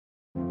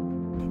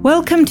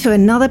Welcome to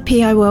another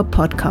PI World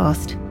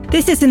podcast.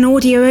 This is an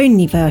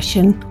audio-only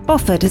version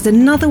offered as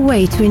another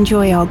way to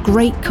enjoy our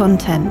great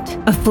content.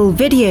 A full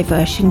video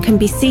version can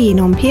be seen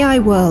on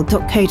piworld.co.uk,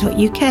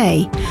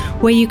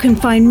 where you can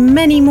find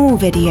many more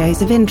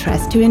videos of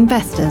interest to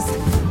investors.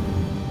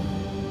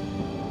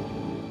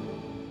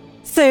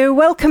 So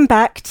welcome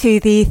back to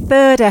the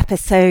third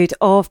episode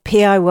of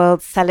PI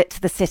World Sell It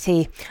to the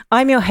City.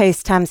 I'm your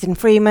host, Tamsin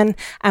Freeman,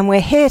 and we're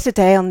here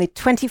today on the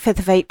 25th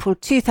of April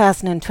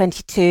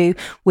 2022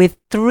 with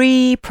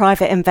three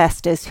private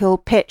investors who'll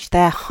pitch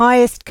their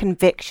highest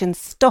conviction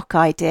stock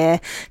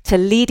idea to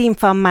leading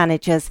fund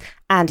managers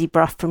Andy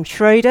Brough from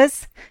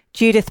Schroders,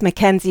 Judith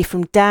McKenzie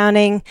from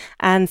Downing,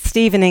 and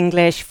Stephen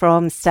English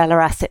from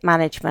Stellar Asset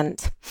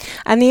Management.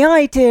 And the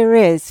idea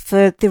is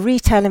for the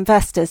retail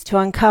investors to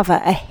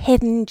uncover a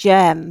hidden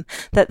gem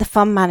that the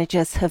fund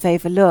managers have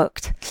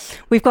overlooked.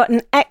 We've got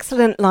an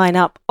excellent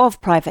lineup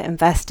of private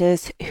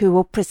investors who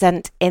will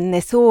present in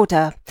this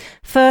order.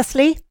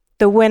 Firstly,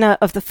 the winner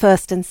of the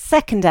first and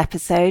second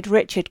episode,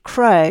 Richard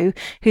Crowe,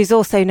 who's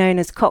also known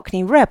as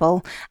Cockney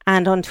Rebel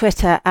and on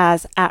Twitter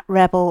as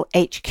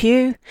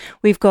 @RebelHQ.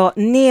 We've got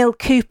Neil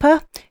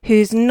Cooper,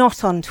 who's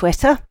not on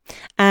Twitter.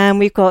 And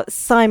we've got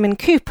Simon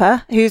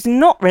Cooper, who's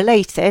not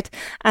related.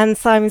 And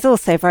Simon's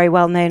also very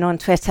well known on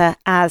Twitter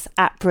as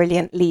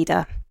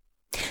 @BrilliantLeader.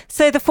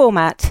 So the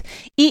format,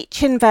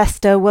 each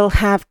investor will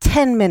have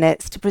 10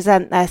 minutes to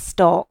present their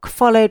stock,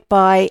 followed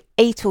by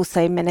 8 or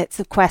so minutes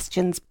of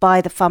questions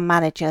by the fund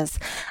managers.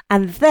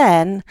 And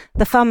then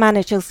the fund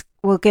managers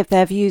will give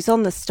their views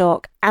on the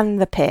stock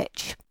and the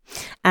pitch.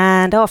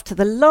 And after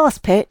the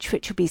last pitch,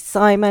 which will be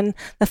Simon,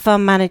 the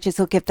fund managers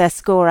will give their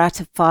score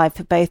out of 5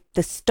 for both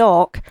the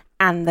stock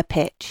and the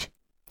pitch.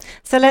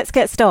 So let's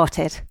get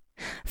started.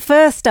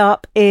 First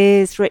up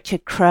is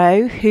Richard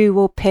Crowe, who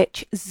will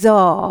pitch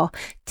ZAR,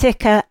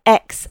 ticker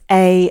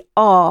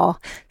XAR.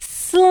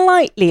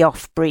 Slightly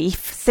off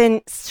brief,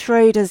 since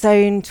Schroders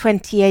own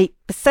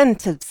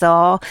 28% of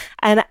ZAR,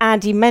 and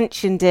Andy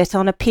mentioned it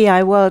on a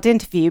PI World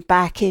interview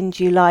back in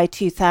July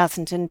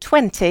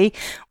 2020,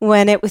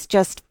 when it was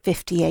just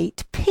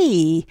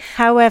 58p.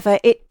 However,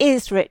 it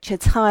is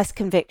Richard's highest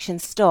conviction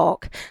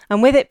stock,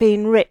 and with it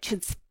being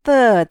Richard's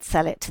third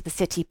Sell It to the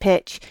City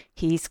pitch,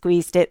 he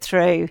squeezed it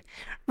through.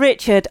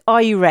 Richard,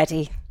 are you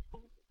ready?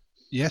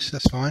 Yes,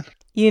 that's fine.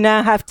 You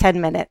now have 10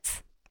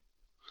 minutes.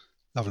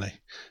 Lovely.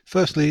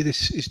 Firstly,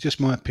 this is just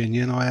my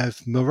opinion. I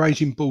have my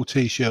Raging Bull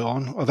t-shirt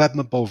on. I've had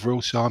my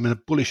Bovril, so I'm in a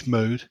bullish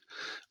mood.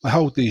 I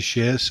hold these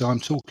shares, so I'm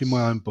talking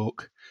my own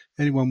book.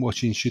 Anyone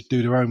watching should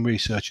do their own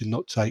research and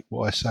not take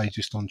what I say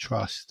just on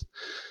trust.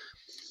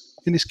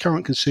 In this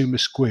current consumer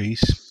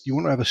squeeze, you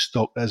want to have a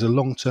stock that has a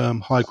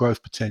long-term high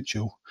growth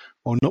potential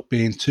while not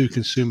being too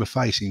consumer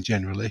facing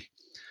generally.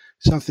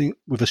 Something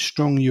with a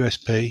strong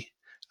USP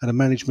and a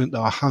management that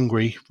are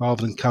hungry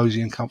rather than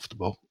cosy and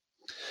comfortable.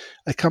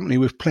 A company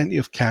with plenty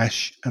of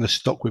cash and a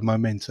stock with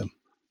momentum.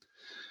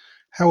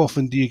 How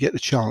often do you get the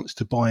chance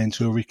to buy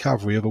into a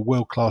recovery of a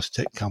world-class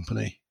tech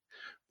company?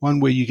 One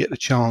where you get the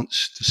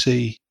chance to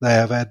see they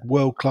have had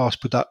world-class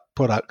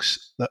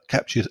products that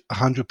captured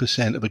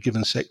 100% of a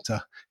given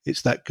sector.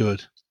 It's that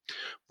good.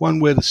 One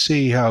where the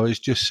CEO has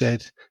just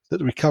said that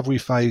the recovery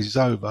phase is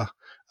over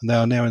and they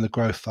are now in the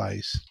growth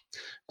phase.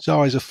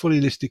 ZAR is a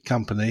fully listed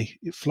company.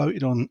 It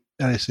floated on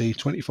LSE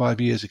 25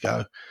 years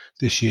ago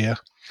this year.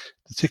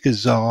 The ticker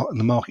is ZAR and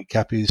the market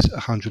cap is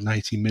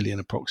 180 million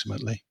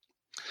approximately.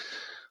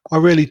 I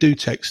really do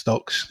tech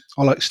stocks.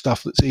 I like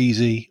stuff that's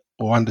easy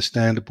or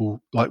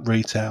understandable like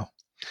retail.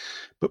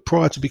 But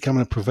prior to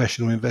becoming a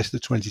professional investor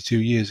 22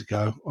 years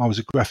ago, I was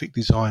a graphic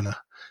designer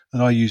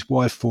and I use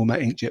wide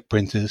format inkjet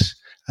printers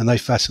and they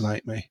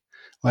fascinate me.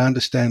 I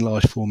understand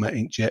large format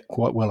inkjet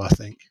quite well, I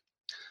think.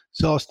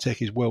 ZAR's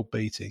tech is well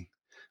beating.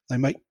 They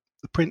make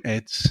the print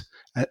heads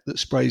that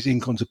sprays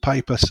ink onto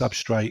paper,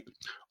 substrate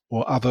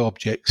or other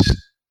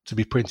objects to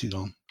be printed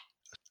on.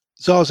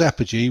 ZAR's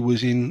apogee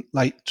was in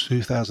late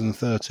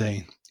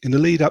 2013. In the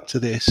lead up to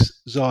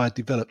this, ZAR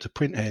developed a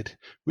printhead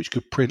which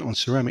could print on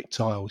ceramic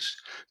tiles.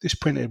 This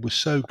printhead was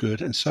so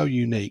good and so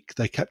unique,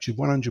 they captured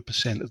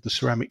 100% of the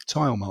ceramic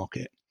tile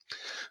market.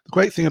 The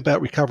great thing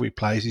about recovery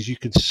plays is you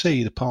can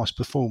see the past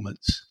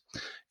performance.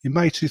 In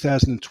May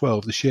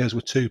 2012, the shares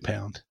were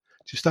 £2.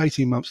 Just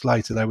 18 months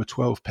later, they were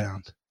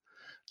 £12.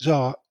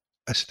 ZAR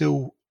are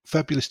still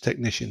fabulous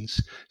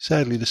technicians.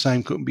 Sadly, the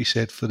same couldn't be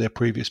said for their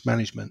previous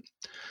management.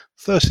 The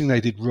first thing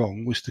they did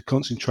wrong was to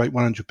concentrate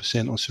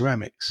 100% on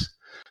ceramics.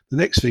 The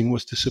next thing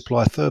was to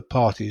supply third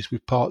parties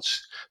with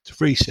parts to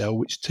resell,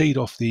 which teed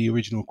off the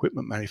original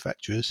equipment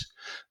manufacturers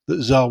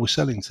that ZAR was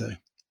selling to.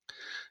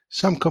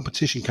 Some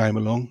competition came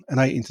along and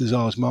ate into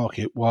ZAR's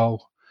market,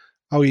 while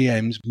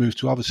OEMs moved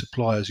to other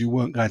suppliers who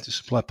weren't going to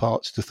supply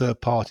parts to third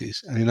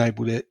parties and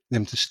enabled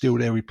them to steal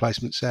their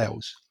replacement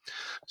sales.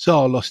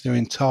 ZAR lost their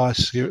entire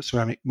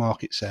ceramic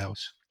market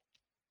sales.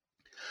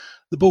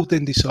 The board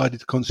then decided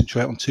to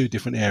concentrate on two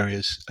different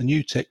areas, a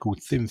new tech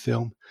called thin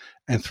film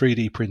and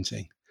 3D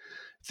printing.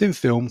 Thin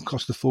film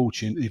cost a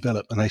fortune to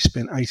develop, and they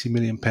spent £80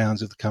 million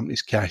of the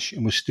company's cash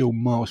and was still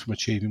miles from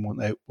achieving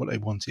what they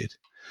wanted.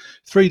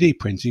 3D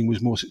printing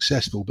was more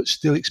successful but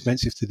still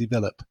expensive to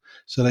develop,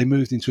 so they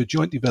moved into a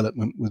joint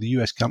development with the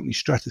US company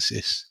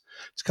Stratasys.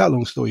 To cut a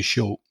long story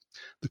short,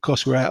 the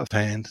costs were out of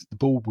hand, the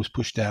board was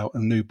pushed out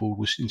and a new board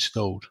was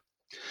installed.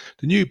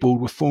 The new board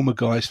were former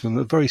guys from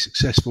the very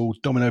successful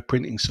Domino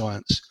Printing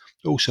Science,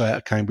 also out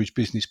of Cambridge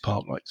Business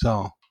Park like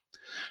Xaar.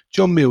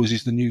 John Mills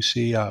is the new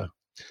CEO.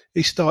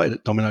 He started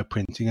at Domino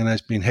Printing and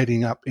has been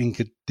heading up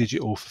Inca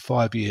Digital for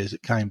 5 years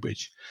at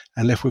Cambridge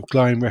and left with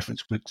glowing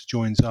reference to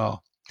join Xaar.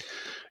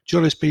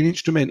 John has been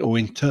instrumental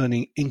in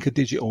turning Inca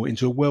Digital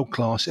into a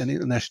world-class and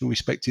international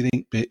respected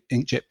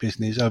inkjet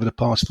business over the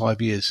past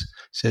 5 years,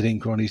 said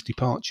Inca on his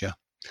departure.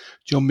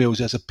 John Mills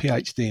has a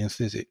PhD in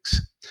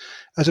physics.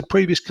 As a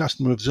previous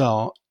customer of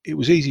Xaar, it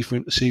was easy for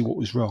him to see what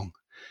was wrong.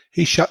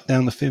 He shut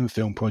down the thin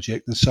film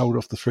project and sold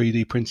off the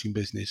 3D printing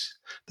business.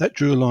 That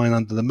drew a line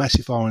under the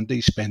massive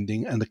R&D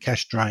spending and the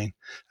cash drain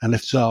and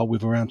left Xaar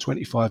with around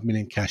 25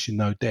 million cash and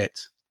no debt.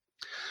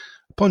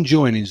 Upon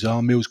joining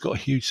Xaar, Mills got a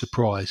huge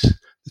surprise.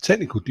 The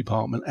technical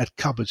department had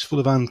cupboards full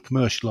of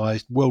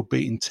uncommercialised,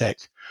 world-beating tech,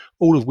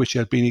 all of which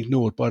had been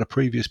ignored by the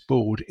previous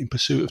board in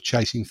pursuit of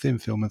chasing thin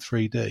film and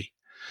 3D.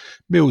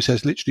 Mills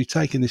has literally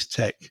taken this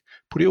tech,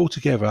 put it all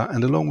together,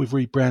 and along with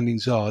rebranding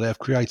Xaar, they have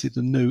created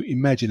the new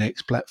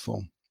ImagineX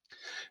platform.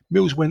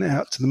 Mills went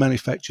out to the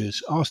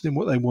manufacturers, asked them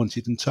what they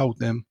wanted and told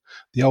them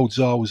the old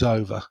Xaar was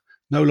over.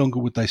 No longer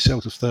would they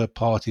sell to third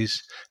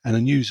parties, and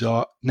the new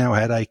Xaar now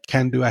had a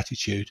can-do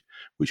attitude,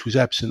 which was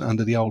absent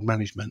under the old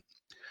management.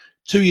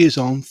 2 years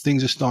on,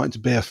 things are starting to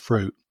bear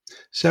fruit.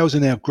 Sales are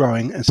now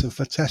growing and some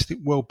fantastic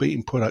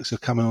world-beating products are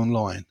coming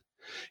online.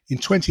 In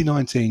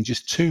 2019,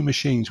 just 2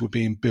 machines were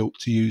being built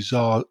to use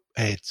Xaar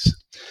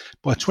heads.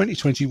 By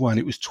 2021,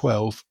 it was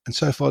 12, and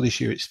so far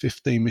this year, it's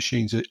 15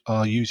 machines that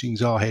are using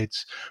Xaar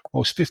heads,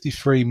 whilst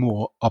 53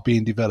 more are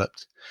being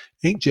developed.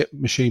 Inkjet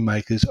machine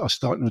makers are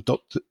starting to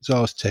adopt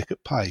Xaar's tech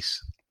at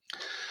pace.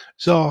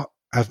 Xaar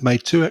have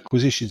made 2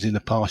 acquisitions in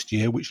the past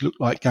year, which look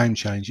like game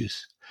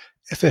changers.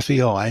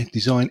 FFEI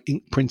design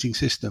ink printing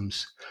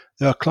systems.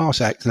 They are a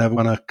class act and have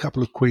won a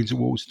couple of Queen's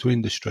Awards to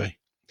industry.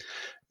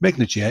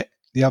 Megnajet,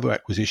 the other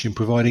acquisition,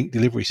 provide ink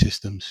delivery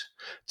systems.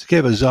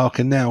 Together, Xaar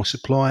can now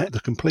supply the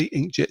complete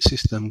inkjet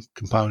system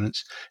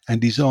components and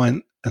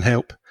design and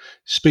help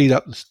speed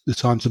up the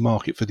time to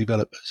market for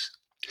developers.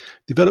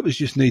 Developers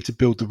just need to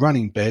build the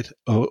running bed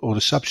or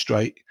the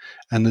substrate,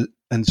 and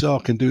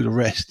Xaar can do the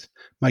rest,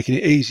 making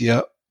it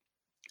easier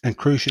and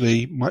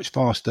crucially much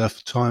faster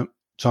for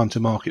time to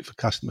market for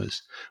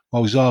customers,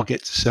 while Xaar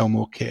get to sell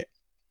more kit.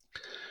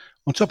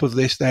 On top of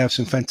this, they have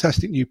some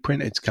fantastic new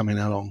printheads coming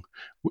along,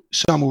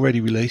 some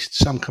already released,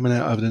 some coming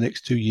out over the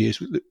next 2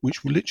 years,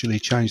 which will literally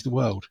change the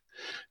world.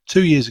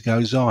 2 years ago,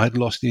 Xaar had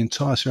lost the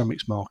entire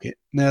ceramics market.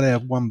 Now they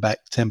have won back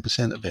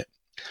 10% of it.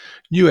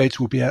 New heads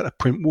will be able to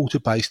print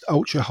water-based,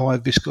 ultra-high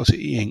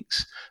viscosity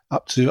inks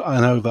up to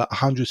and over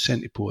 100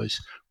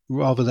 centipoise,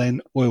 rather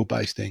than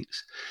oil-based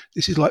inks.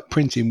 This is like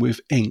printing with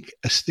ink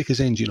as thick as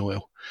engine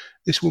oil.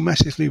 This will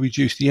massively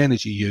reduce the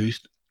energy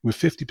used. With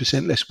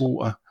 50% less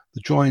water,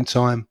 the drying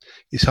time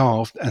is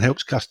halved and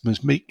helps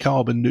customers meet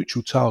carbon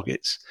neutral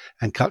targets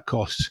and cut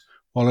costs,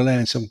 while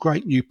allowing some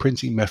great new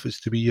printing methods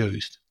to be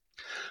used.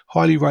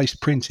 Highly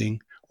raised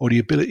printing or the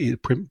ability to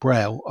print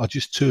braille are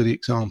just 2 of the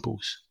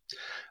examples.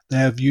 They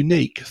have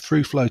unique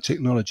through-flow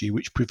technology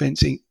which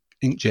prevents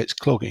inkjets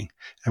clogging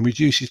and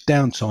reduces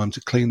downtime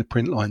to clean the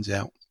print lines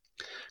out.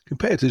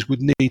 Competitors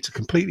would need to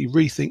completely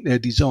rethink their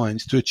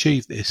designs to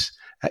achieve this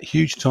at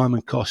huge time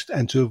and cost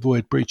and to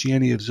avoid breaching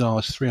any of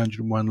Xaar's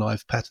 301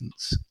 live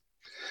patents.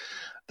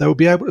 They will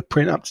be able to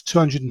print up to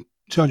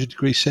 200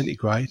 degrees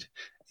centigrade.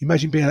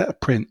 Imagine being able to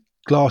print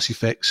glass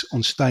effects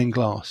on stained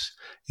glass.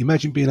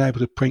 Imagine being able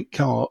to print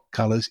car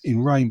colours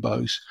in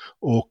rainbows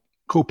or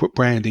corporate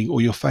branding or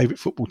your favourite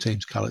football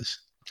team's colours.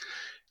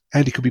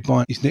 Andy could be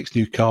buying his next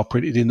new car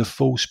printed in the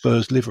full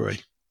Spurs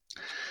livery.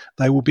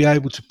 They will be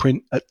able to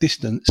print at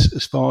distance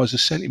as far as a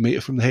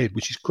centimetre from the head,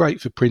 which is great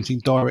for printing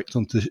direct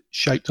onto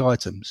shaped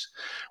items,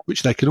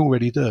 which they can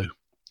already do.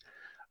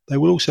 They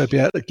will also be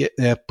able to get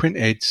their print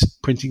heads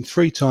printing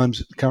 3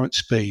 times at the current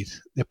speed.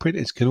 Their print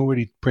heads can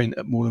already print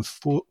at more than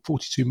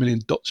 42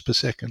 million dots per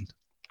second.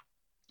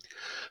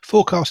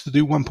 Forecast to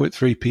do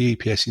 1.3p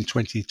EPS in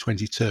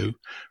 2022,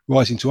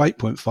 rising to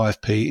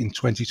 8.5p in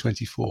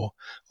 2024.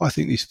 I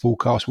think this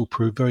forecast will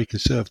prove very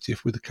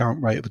conservative with the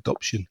current rate of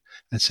adoption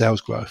and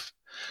sales growth.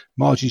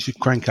 Margins should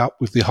crank up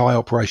with the high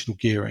operational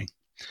gearing.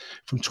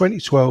 From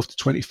 2012 to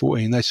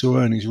 2014, they saw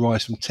earnings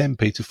rise from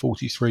 10p to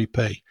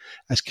 43p,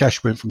 as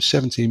cash went from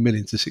 17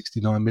 million to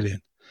 69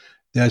 million.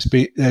 There's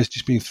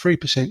just been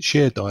 3%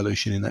 share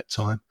dilution in that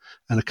time,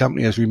 and the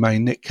company has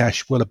remained net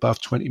cash well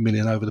above 20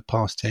 million over the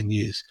past 10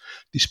 years,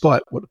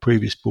 despite what the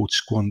previous board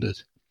squandered.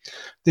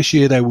 This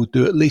year they will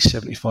do at least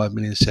 75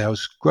 million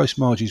sales. Gross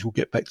margins will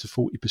get back to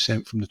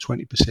 40% from the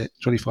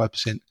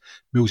 25%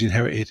 Mills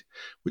inherited,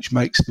 which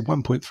makes the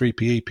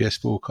 1.3p EPS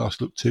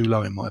forecast look too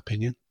low in my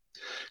opinion.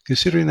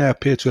 considering they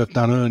appear to have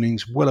done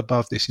earnings well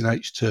above this in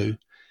H2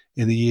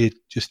 in the year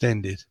just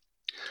ended.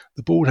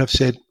 The board have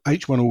said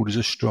H1 orders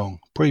are strong.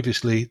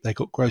 Previously, they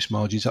got gross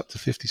margins up to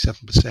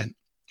 57%.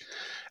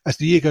 As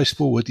the year goes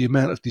forward, the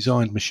amount of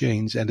designed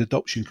machines and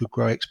adoption could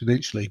grow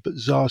exponentially, but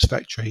Xaar's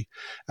factory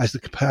has the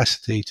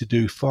capacity to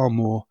do far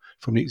more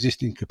from the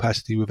existing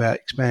capacity without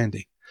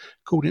expanding.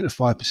 According to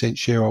 5%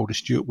 shareholder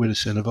Stuart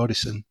Widdowson of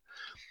Oddison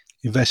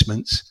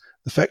Investments,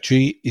 the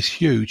factory is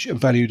huge and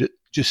valued at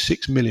just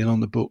 $6 million on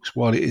the books,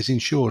 while it is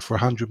insured for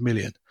 $100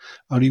 million.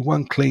 Only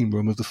one clean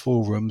room of the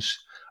 4 rooms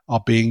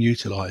are being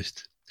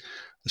utilised.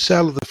 The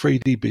sale of the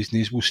 3D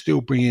business will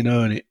still bring in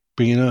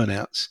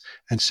earnouts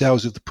and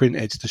sales of the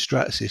printheads to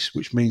Stratasys,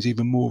 which means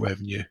even more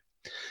revenue.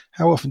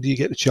 How often do you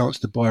get the chance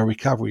to buy a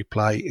recovery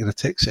play in a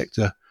tech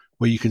sector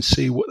where you can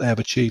see what they have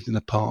achieved in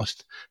the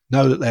past,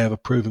 know that they have a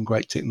proven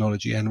great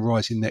technology and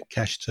rising net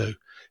cash too?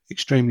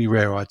 Extremely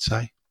rare, I'd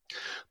say.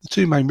 The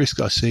 2 main risks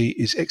I see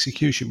is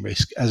execution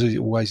risk, as it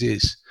always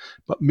is,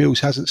 but Mills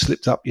hasn't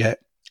slipped up yet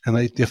and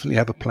they definitely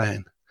have a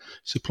plan.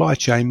 Supply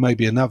chain may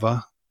be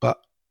another,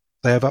 but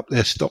they have upped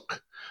their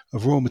stock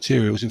of raw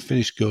materials and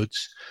finished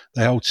goods.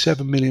 They hold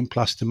 7 million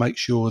plus to make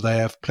sure they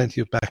have plenty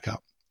of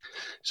backup.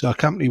 So a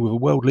company with a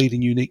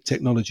world-leading unique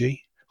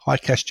technology, high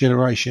cash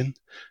generation,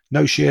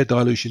 no share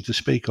dilution to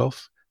speak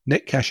of,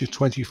 net cash of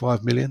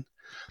 25 million,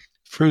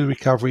 through the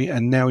recovery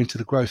and now into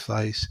the growth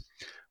phase,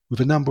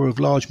 with a number of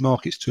large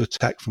markets to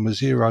attack from a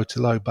zero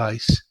to low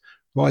base,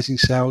 rising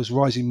sales,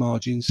 rising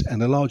margins,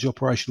 and a large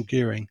operational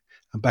gearing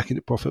and back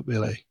into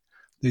profitability.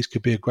 These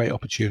could be a great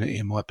opportunity,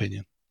 in my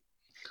opinion.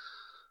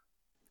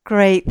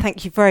 Great.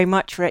 Thank you very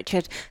much,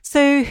 Richard.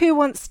 So who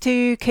wants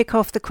to kick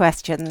off the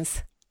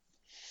questions?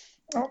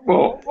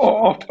 Well,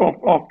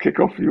 I'll kick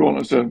off if you want,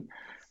 as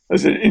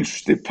an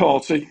interested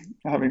party,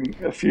 having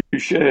a few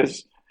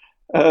shares.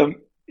 When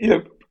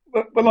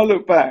I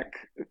look back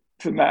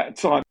from that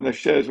time, the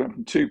shares went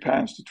from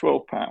 £2 to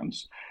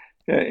 £12.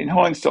 In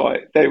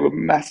hindsight, they were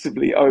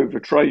massively over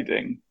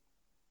trading,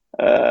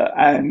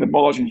 and the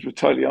margins were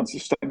totally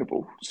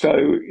unsustainable.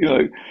 So,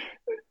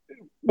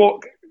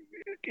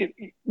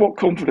 what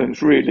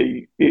confidence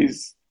really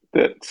is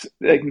that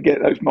they can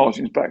get those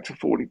margins back to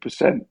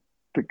 40%?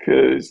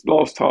 Because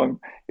last time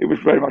it was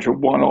very much a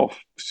one-off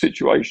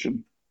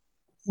situation.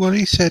 Well,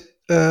 he said,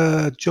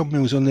 John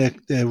Mills on their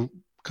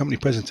company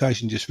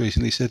presentation just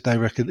recently said they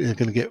reckon they're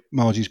going to get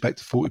margins back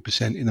to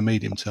 40% in the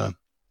medium term.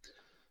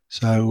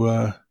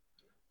 So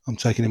I'm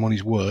taking him on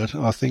his word.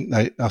 I think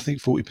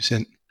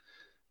 40%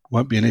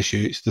 won't be an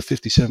issue. It's the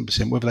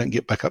 57%. Whether they can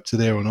get back up to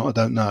there or not, I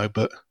don't know.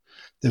 But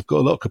they've got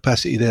a lot of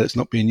capacity there that's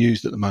not being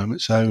used at the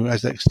moment. So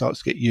as that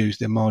starts to get used,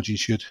 their margin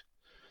should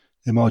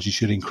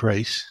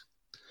increase.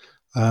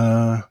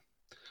 They're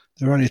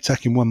only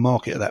attacking one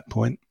market at that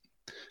point.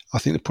 I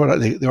think the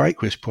product, their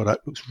Aquis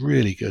product, looks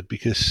really good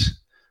because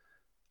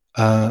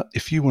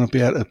if you want to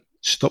be able to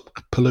stop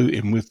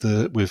polluting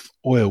with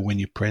oil when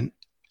you print,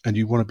 and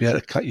you want to be able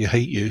to cut your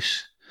heat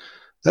use,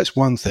 that's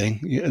one thing.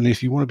 And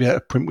if you want to be able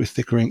to print with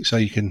thicker ink so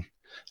you can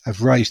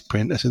have raised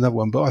print, that's another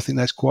one. But I think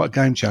that's quite a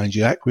game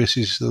changer. Aquis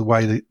is the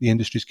way that the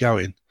industry's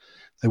going.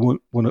 They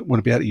want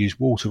to be able to use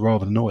water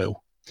rather than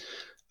oil.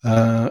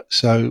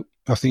 So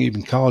I think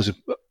even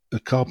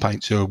car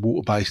paints are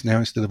water based now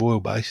instead of oil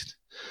based.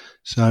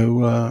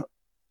 So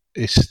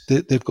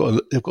they've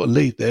got a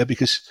lead there,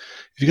 because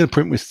if you're going to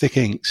print with thick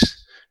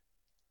inks,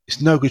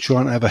 it's no good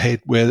trying to have a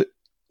head where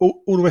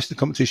all the rest of the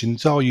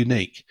competitions are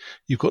unique.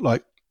 You've got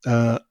like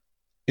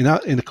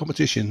in the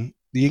competition,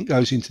 the ink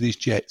goes into these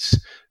jets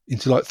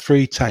into like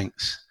 3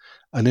 tanks,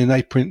 and then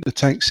they print the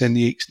tanks, send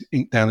the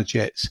ink down the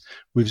jets.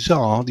 With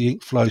Xaar, the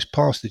ink flows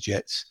past the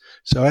jets,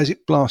 so as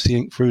it blasts the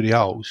ink through the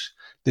holes,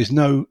 there's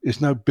no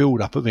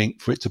build up of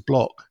ink for it to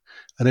block.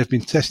 And they've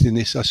been testing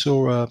this. I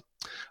saw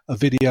a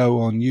video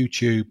on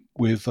YouTube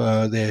with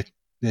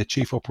their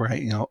chief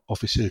operating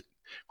officer,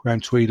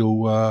 Graham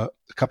Tweedle,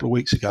 a couple of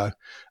weeks ago,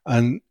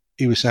 and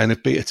he was saying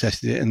they've beta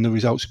tested it and the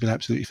results have been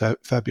absolutely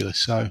fabulous.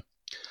 So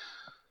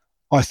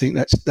I think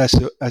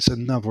that's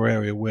another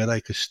area where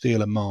they could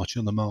steal a march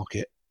on the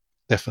market,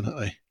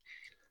 definitely,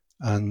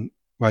 and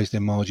raise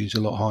their margins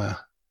a lot higher.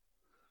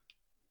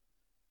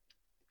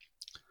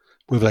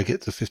 Whether they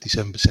get to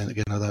 57%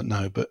 again, I don't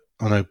know, but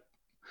I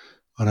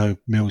know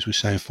Mills was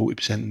saying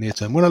 40% in the near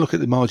term. When I look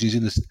at the margins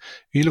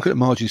you look at the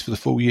margins for the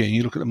full year and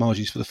you look at the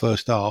margins for the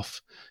first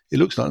half, it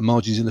looks like the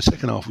margins in the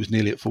second half was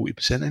nearly at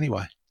 40%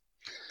 anyway,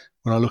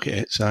 when I look at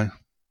it. So,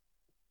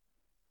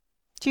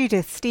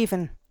 Judith,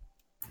 Stephen.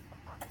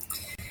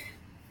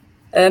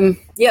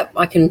 Yep,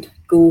 I can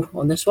go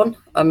on this one.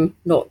 I'm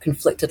not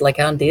conflicted like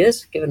Andy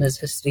is, given his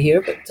history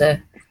here,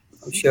 but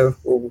I'm sure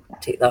we'll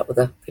take that with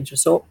a pinch of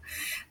salt.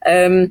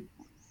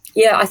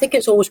 Yeah, I think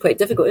it's always quite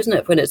difficult, isn't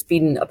it, when it's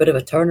been a bit of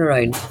a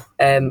turnaround,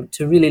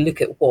 to really look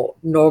at what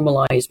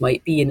normalised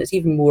might be, and it's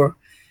even more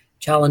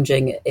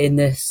challenging in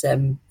this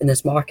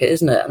market,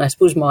 isn't it? And I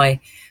suppose my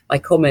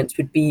comments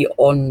would be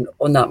on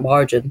that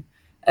margin,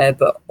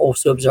 but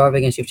also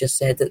observing, as you've just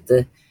said, that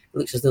it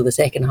looks as though the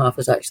second half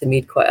has actually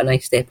made quite a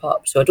nice step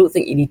up. So I don't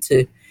think you need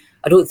to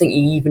I don't think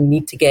you even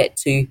need to get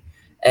to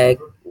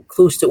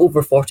close to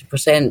over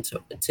 40%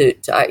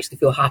 to actually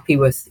feel happy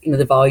with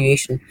the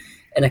valuation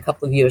in a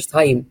couple of years'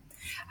 time.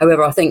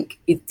 However, I think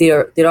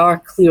there are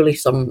clearly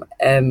some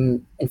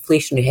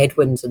inflationary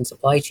headwinds and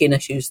supply chain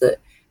issues that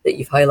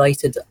you've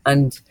highlighted,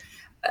 and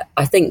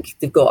I think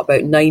they've got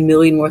about 9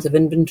 million worth of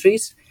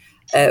inventories,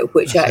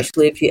 which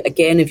actually, if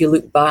you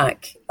look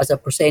back as a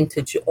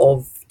percentage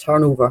of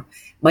turnover,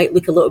 might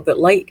look a little bit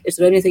light. Is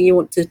there anything you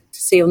want to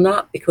say on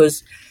that?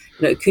 Because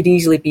it could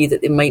easily be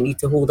that they might need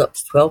to hold up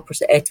to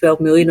 12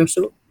 million or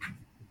so.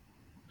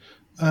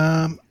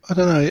 I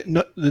don't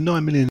know. The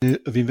 9 million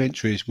of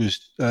inventories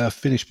was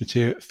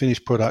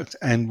finished product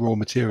and raw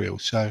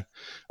materials. So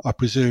I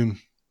presume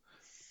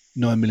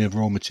 9 million of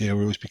raw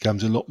materials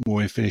becomes a lot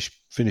more in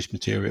finished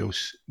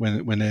materials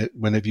when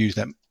they've used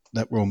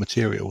that raw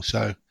material.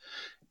 So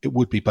it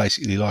would be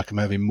basically like them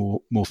having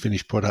more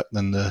finished product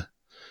than the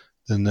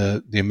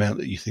amount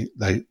that you think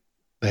they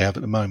have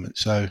at the moment.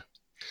 So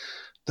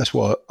that's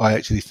what I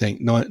actually think.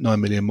 9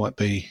 million might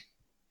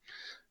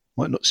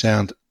not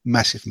sound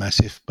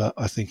massive, but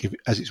I think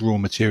as it's raw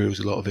materials,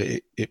 a lot of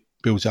it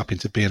builds up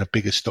into being a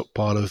bigger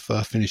stockpile of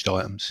finished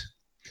items.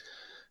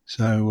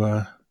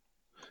 So,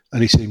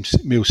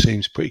 and Mills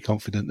seems pretty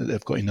confident that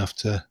they've got enough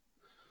to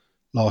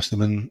last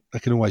them, and they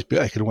can always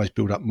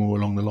build up more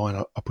along the line.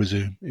 I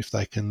presume if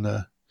they've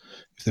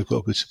got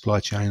a good supply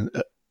chain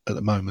at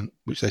the moment,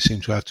 which they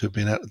seem to have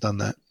been able to done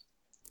that.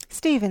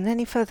 Stephen,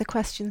 any further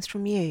questions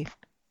from you?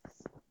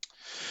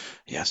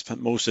 Yeah, I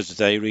spent most of the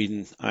day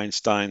reading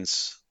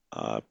Einstein's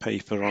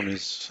paper on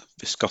his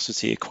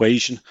viscosity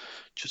equation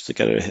just to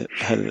get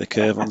ahead of the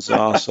curve on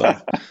ZAR. So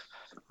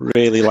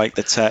really like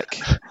the tech.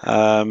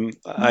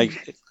 I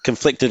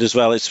conflicted as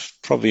well. It's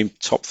probably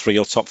top 3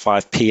 or top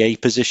 5 PA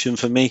position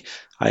for me.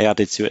 I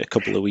added to it a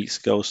couple of weeks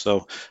ago,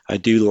 so I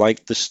do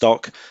like the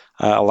stock.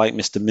 I like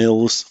Mr.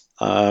 Mills.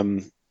 I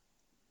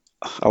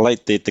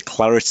like the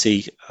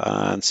clarity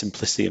and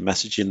simplicity of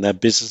messaging. Their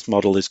business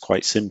model is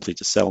quite simply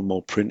to sell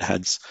more print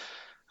heads.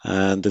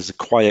 And there's a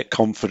quiet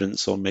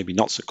confidence, or maybe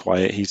not so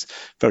quiet. He's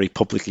very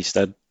publicly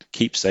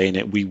keeps saying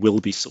it, we will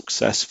be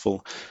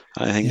successful.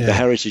 I think the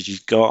heritage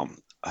he's got,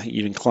 I think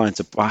you're inclined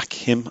to back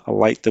him. I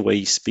like the way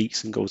he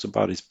speaks and goes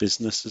about his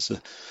business. There's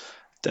a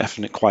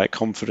definite quiet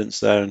confidence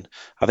there. And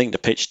I think the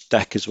pitch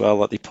deck as well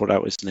that they put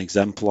out is an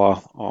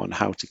exemplar on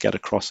how to get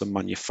across a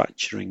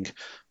manufacturing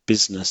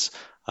business,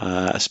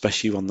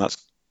 especially one that's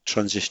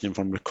transitioning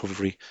from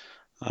recovery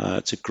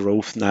to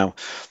growth now.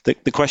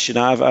 The question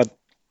I've had,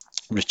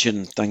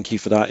 Richard, thank you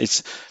for that.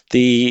 It's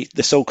the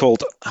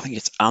so-called, I think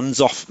it's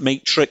Anzoff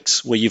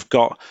matrix, where you've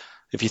got,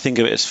 if you think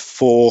of it as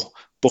 4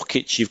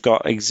 buckets, you've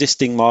got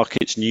existing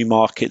markets, new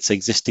markets,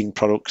 existing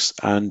products,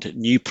 and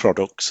new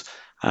products.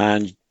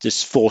 And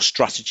there's 4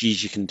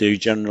 strategies you can do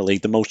generally.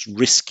 The most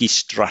risky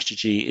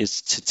strategy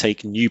is to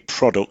take new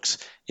products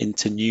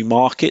into new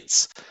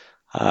markets.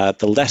 The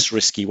less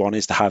risky one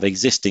is to have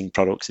existing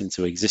products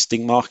into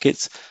existing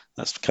markets.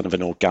 That's kind of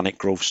an organic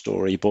growth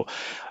story. But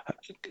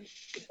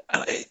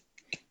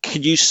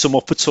can you sum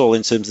up at all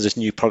in terms of this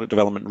new product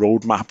development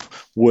roadmap,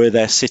 where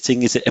they're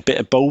sitting? Is it a bit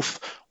of both,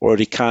 or are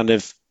they kind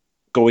of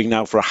going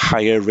now for a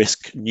higher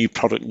risk new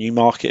product, new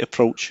market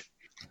approach?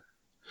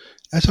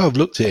 As I've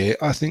looked at it,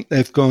 I think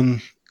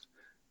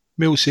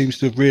Mills seems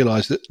to have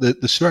realised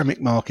that the ceramic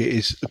market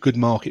is a good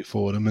market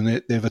for them,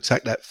 and they've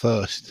attacked that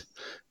first.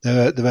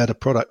 They've had a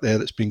product there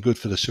that's been good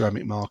for the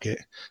ceramic market,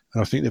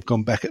 and I think they've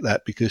gone back at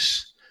that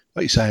because,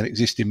 like you say, an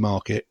existing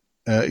market,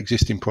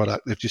 existing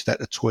product, they've just had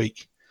to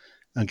tweak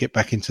and get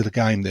back into the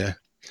game there.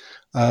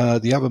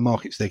 The other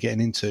markets they're getting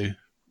into,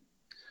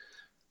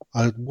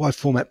 wide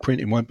format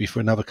printing won't be for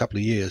another couple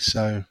of years.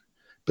 So,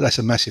 but that's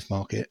a massive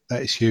market.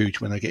 That is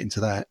huge when they get into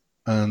that.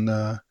 And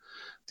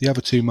the other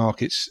 2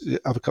 markets,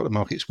 the other couple of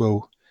markets,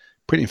 well,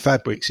 printing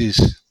fabrics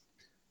is,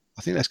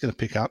 I think that's going to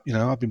pick up.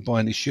 I've been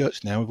buying these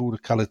shirts now with all the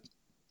coloured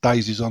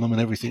daisies on them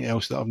and everything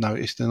else that I've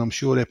noticed, and I'm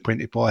sure they're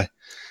printed by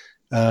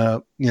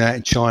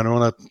in China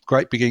on a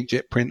great big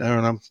inkjet printer,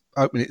 and I'm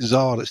hoping it's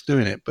ZAR that's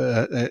doing it.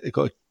 But they've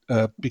got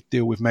a big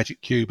deal with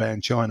Magic Cube out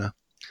in China,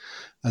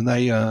 and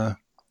they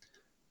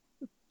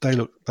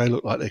look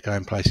like they're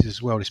going places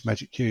as well. This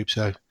Magic Cube.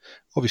 So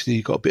obviously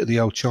you've got a bit of the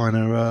old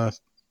China,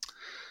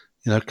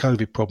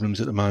 COVID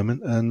problems at the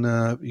moment, and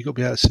you've got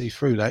to be able to see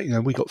through that.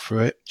 We got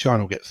through it.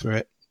 China will get through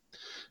it,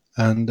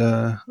 and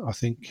I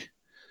think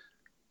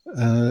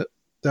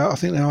they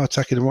are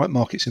attacking the right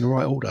markets in the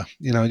right order.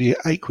 The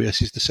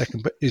aqueous is the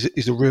second,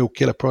 is a real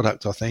killer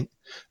product, I think,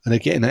 and they're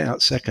getting that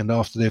out second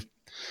after they've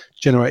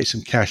generated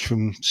some cash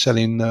from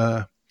selling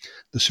the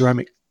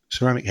ceramic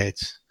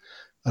heads,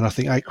 and I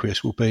think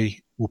aqueous will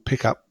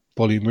pick up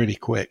volume really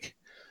quick,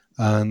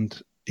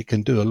 and it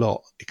can do a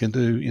lot. It can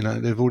do,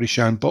 they've already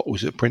shown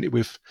bottles that are printed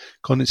with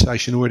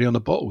condensation already on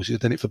the bottles. They've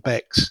done it for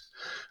Beck's,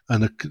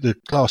 and the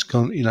glass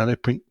they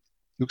print,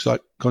 looks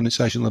like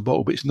condensation on the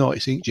bottle, but it's not.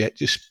 It's inkjet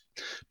just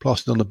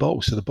plastered on the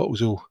bottle, so the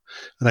bottle's all,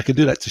 and they can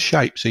do that to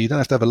shape, so you don't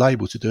have to have a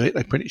label to do it.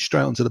 They print it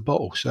straight onto the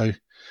bottle, so you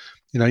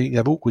can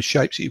have awkward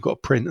shapes that you've got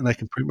to print, and they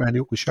can print around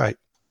the awkward shape.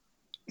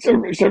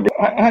 So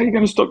how are you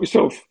going to stop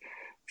yourself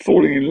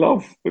falling in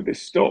love with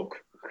this stock?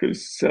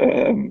 Because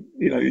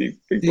you've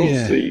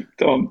obviously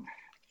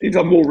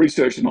done more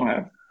research than I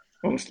have.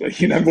 Honestly,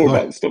 you know more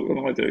about the stock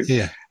than I do.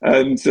 Yeah.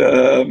 And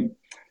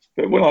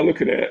but when I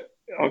look at it,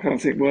 I kind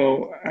of think,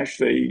 well,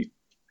 actually,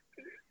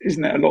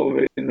 isn't that a lot of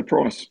it in the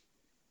price?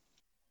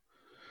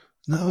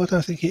 No, I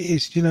don't think it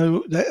is. You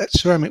know, that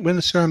ceramic, when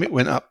the ceramic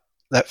went up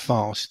that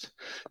fast,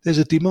 there's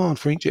a demand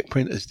for inkjet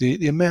printers.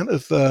 The amount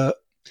of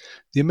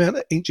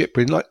inkjet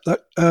print, like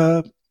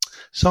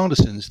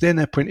Sanderson's, they're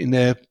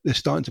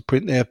starting to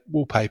print their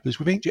wallpapers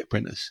with inkjet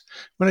printers.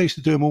 When I used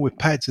to do them all with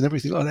pads and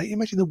everything like that, you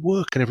imagine the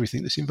work and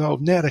everything that's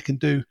involved. Now they can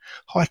do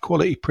high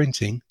quality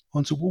printing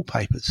onto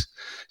wallpapers.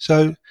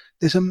 So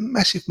there's a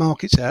massive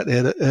markets out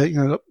there that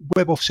like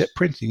web offset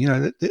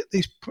printing.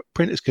 These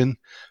printers can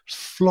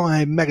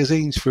fly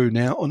magazines through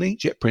now on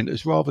inkjet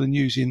printers rather than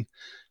using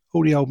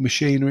all the old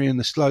machinery and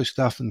the slow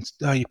stuff. And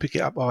you pick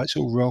it up, it's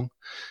all wrong.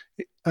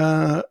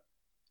 I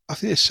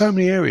think there's so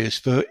many areas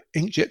for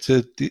inkjet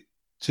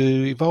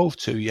to evolve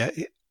to. Yeah,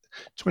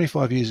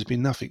 25 years has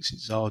been nothing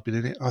since I've been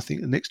in it. I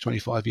think the next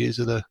 25 years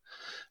are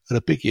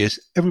the big years.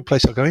 Every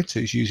place I go into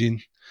is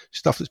using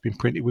stuff that's been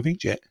printed with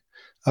inkjet.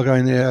 I go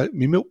in there,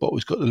 my milk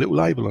bottle's got a little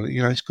label on it,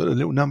 it's got a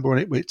little number on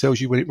it where it tells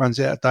you when it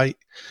runs out of date.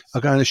 I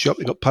go in the shop,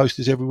 they've got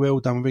posters everywhere, all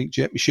done with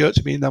inkjet. My shirts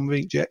are being done with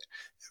inkjet.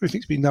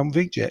 Everything's been done with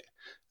inkjet.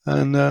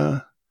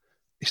 And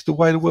it's the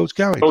way the world's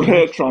going. Old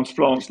hair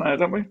transplants now,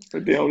 don't we?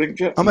 With the old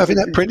inkjet. I'm having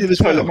that printed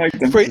as well.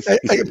 Print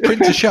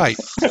to shape.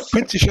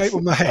 Print to shape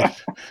on my head.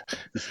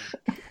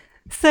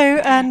 So,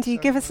 Andy,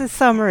 give us a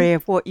summary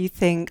of what you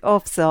think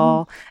of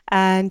Xaar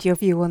and your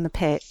view on the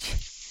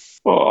pitch.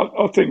 Well,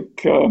 I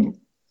think,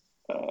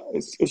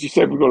 as you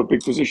said, we've got a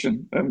big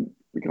position, and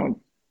we kind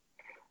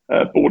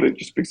of bought it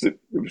just because it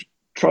was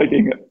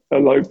trading at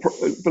below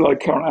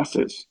current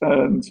assets.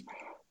 And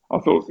I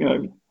thought,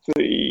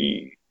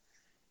 the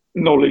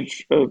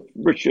knowledge of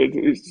Richard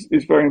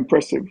is very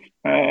impressive,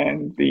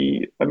 and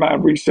the amount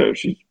of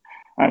research he's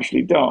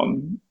actually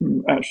done,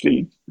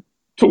 actually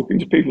talking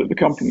to people at the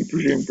company,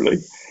 presumably,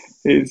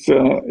 is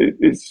a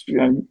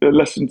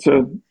lesson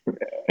to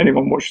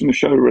anyone watching the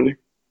show, really.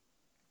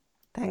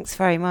 Thanks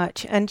very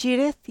much. And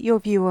Judith, your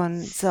view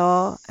on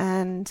Xaar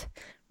and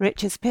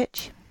Richard's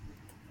pitch?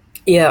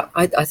 Yeah,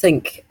 I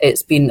think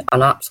it's been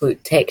an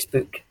absolute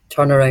textbook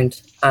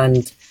turnaround,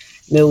 and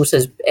Mills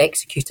has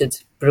executed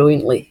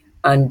brilliantly.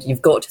 And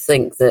you've got to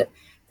think that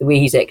the way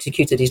he's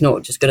executed, he's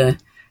not just going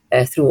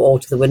to throw it all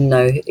to the wind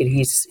now.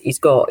 He's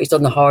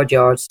done the hard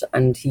yards,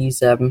 and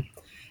he's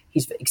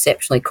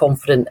exceptionally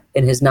confident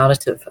in his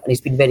narrative, and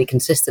he's been very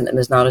consistent in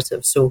his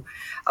narrative. So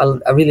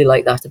I really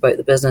like that about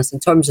the business.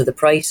 In terms of the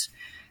price,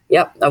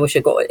 I wish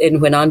I got it in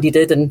when Andy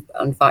did, and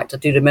in fact I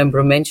do remember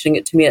him mentioning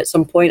it to me at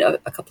some point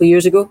a couple of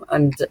years ago,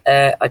 and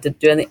I didn't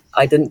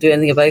do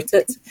anything about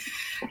it.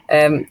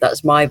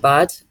 That's my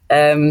bad.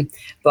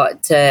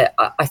 But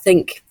I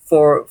think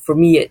for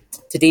me at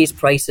today's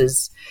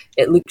prices,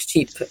 it looks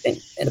cheap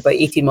in about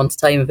 18 months'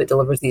 time if it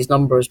delivers these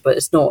numbers, but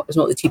it's not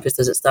the cheapest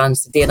as it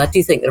stands today. And I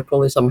do think there are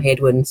probably some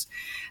headwinds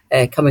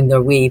coming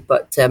their way,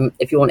 but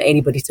if you want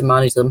anybody to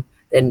manage them,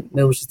 then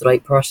Mills is the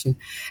right person.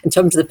 In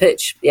terms of the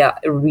pitch, I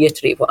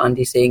reiterate what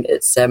Andy's saying.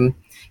 It's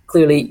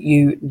clearly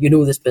you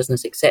know this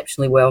business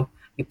exceptionally well.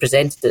 You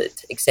presented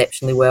it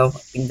exceptionally well,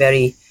 been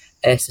very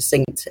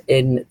succinct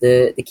in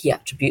the key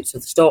attributes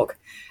of the stock,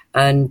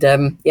 and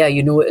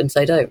you know it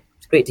inside out.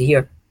 It's great to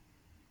hear.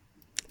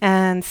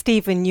 And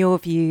Stephen, your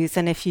views,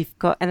 and if you've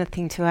got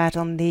anything to add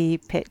on the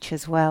pitch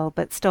as well,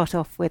 but start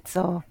off with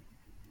Xaar.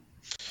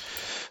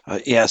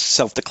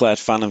 Self-declared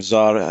fan of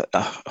Xaar.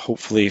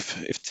 Hopefully,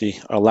 if they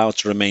are allowed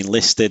to remain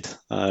listed,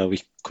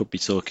 we could be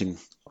talking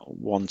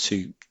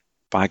 1-2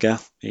 bagger,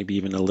 maybe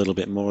even a little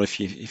bit more if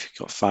you've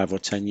got 5 or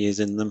 10 years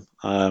in them.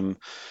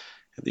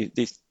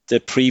 The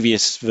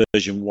previous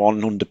version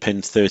 1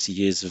 underpinned 30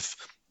 years of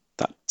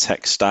that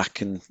tech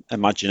stack, and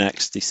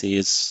ImagineX they see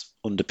as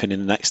underpinning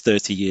the next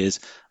 30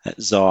 years at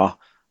Xaar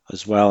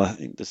as well. I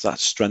think there's that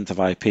strength of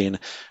IP, and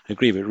I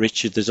agree with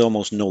Richard, there's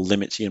almost no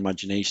limit to your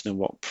imagination of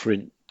what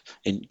print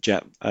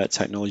inkjet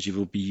technology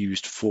will be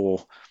used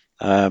for.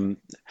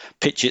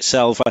 Pitch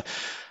itself,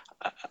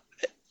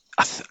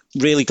 I'm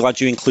really glad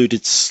you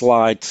included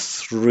slide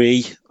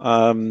 3.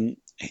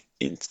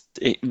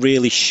 It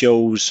really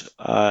shows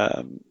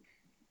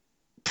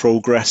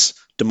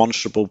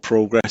demonstrable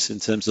progress in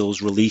terms of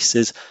those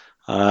releases.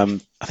 I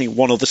think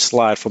one other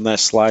slide from their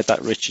slide,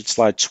 that Richard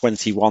slide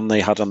 21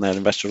 they had on their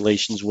investor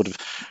relations, would have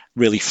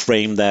really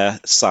framed their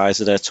size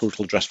of their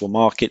total addressable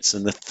markets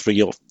and the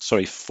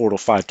 4 or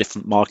 5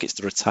 different markets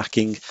they're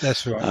attacking.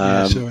 That's right.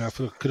 I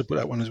could have put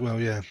that one as well.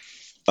 Yeah.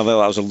 I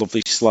thought that was a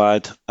lovely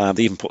slide.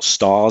 They even put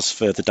stars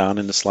further down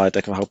in the slide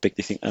deck of how big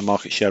they think their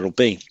market share will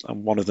be,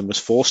 and one of them was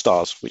 4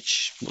 stars,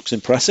 which looks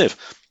impressive.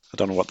 I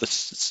don't know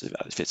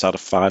if it's out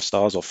of 5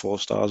 stars or 4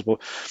 stars, but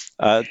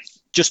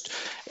just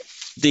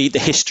the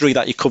history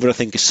that you covered, I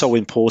think, is so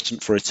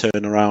important for a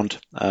turnaround.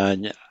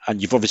 And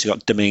you've obviously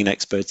got domain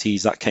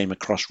expertise that came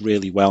across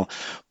really well.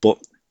 But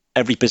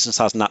every business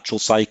has natural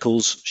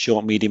cycles,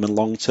 short, medium, and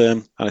long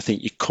term, and I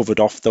think you covered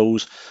off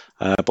those.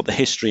 But the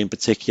history in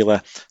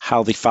particular,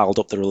 how they fouled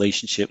up the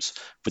relationships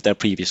with their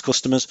previous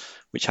customers,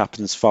 which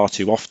happens far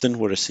too often,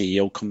 where a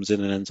CEO comes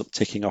in and ends up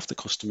ticking off the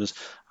customers.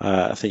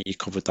 I think you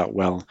covered that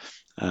well.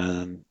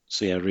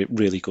 So yeah,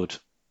 really good.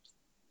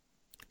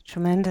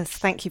 Tremendous.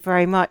 Thank you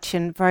very much,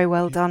 and very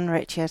well done,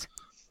 Richard.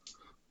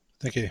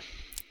 Thank you.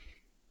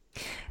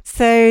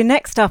 So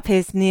next up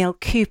is Neil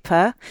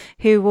Cooper,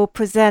 who will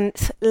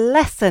present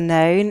lesser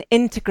known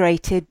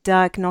Integrated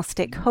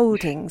Diagnostic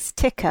Holdings,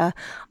 ticker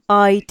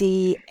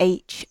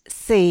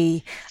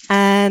IDHC.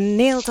 And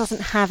Neil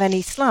doesn't have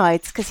any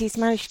slides because he's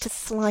managed to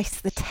slice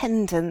the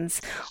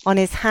tendons on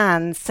his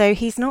hands. So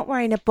he's not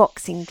wearing a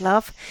boxing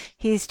glove.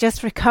 He's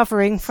just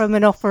recovering from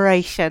an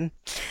operation.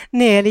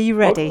 Neil, are you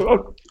ready?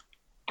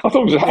 I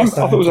thought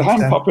it was a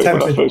hand puppet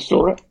when I first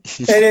saw it.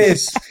 It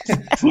is.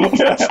 What do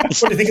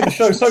you think of the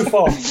show so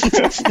far?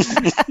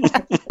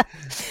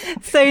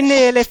 So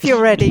Neil, if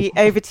you're ready,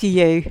 over to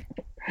you.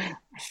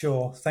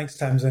 Sure. Thanks,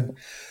 Tamsin.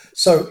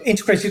 So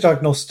Integrated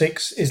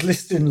Diagnostics is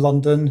listed in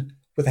London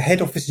with a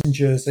head office in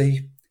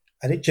Jersey,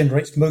 and it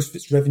generates most of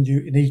its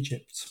revenue in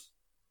Egypt.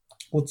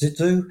 What does it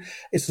do?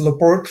 It's a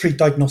laboratory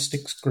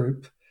diagnostics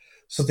group.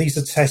 So these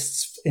are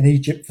tests in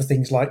Egypt for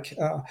things like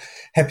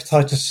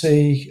hepatitis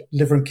C,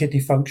 liver and kidney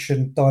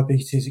function,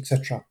 diabetes,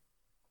 etc.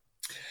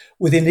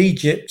 Within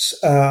Egypt,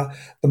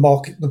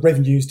 the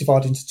revenue is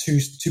divided into two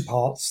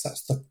parts.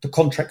 That's the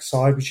contract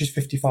side, which is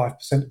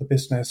 55% of the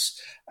business,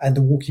 and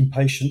the walk-in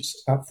patients,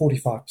 about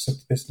 45% of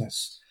the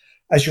business.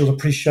 As you'll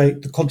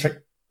appreciate, the contract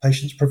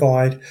patients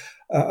provide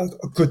a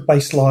good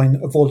baseline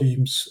of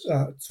volumes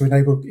to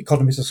enable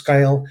economies of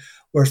scale,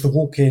 whereas the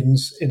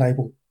walk-ins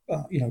enable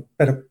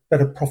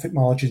better profit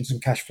margins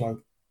and cash flow.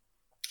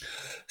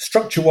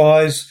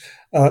 Structure-wise,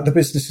 the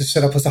business is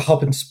set up as a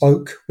hub and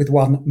spoke with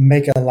one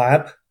mega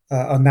lab,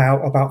 and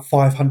now about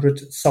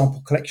 500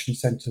 sample collection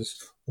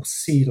centres, or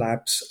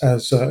C-labs,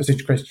 as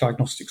Integrated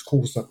Diagnostics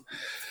calls them.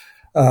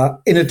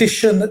 In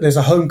addition, there's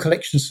a home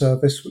collection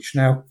service, which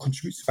now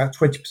contributes about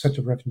 20%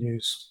 of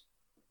revenues.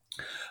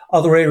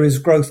 Other areas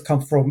of growth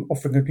come from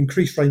offering an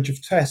increased range of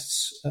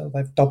tests.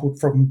 They've doubled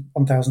from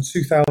 1,000 to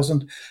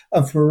 2,000,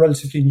 and from a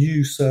relatively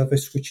new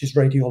service, which is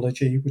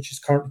radiology, which is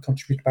currently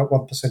contributing about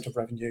 1% of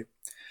revenue.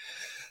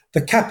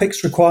 The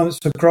CapEx requirements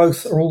for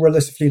growth are all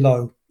relatively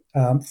low.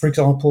 For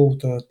example,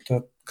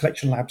 the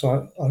collection labs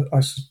I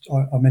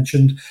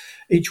mentioned,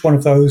 each one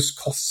of those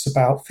costs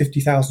about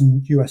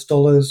 $50,000 US.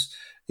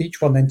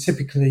 Each one then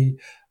typically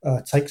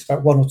takes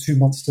about 1 or 2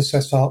 months to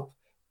set up,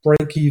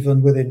 break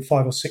even within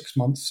 5 or 6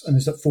 months, and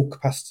is at full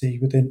capacity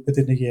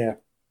within a year.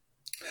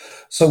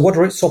 So what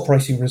are its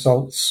operating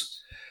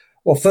results?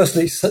 Well,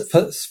 firstly,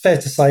 it's fair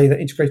to say that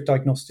Integrated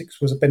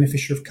Diagnostics was a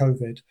beneficiary of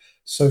COVID.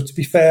 So to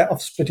be fair,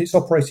 I've split its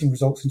operating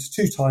results into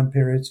 2 time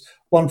periods,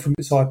 one from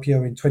its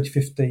IPO in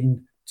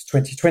 2015 to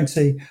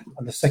 2020,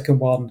 and the second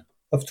one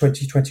of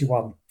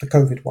 2021, the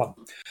COVID one.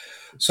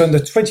 So in the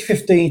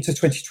 2015 to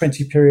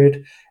 2020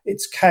 period,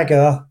 its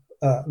CAGR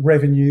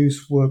revenues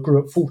grew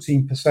at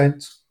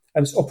 14%,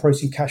 and its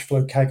operating cash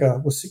flow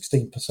CAGR was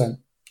 16%.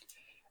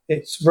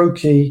 Its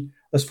ROCE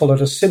has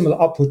followed a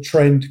similar upward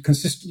trend,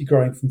 consistently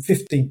growing from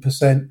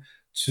 15%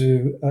 in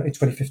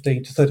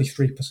 2015 to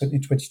 33%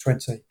 in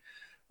 2020.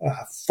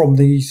 From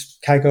these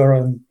CAGR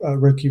and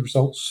ROCE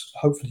results,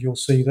 hopefully you'll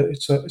see that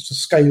it's a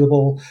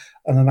scalable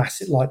and an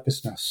asset-light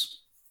business.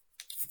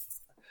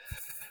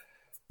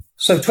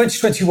 So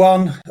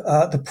 2021,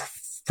 the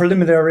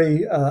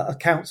preliminary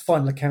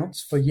final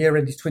accounts for year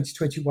ended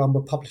 2021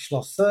 were published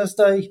last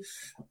Thursday.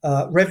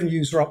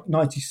 Revenues are up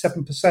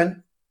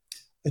 97%.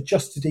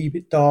 Adjusted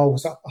EBITDA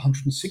was up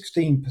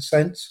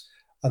 116%,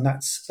 and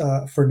that's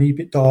for an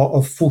EBITDA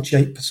of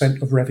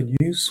 48% of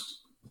revenues.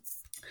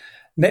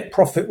 Net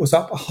profit was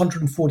up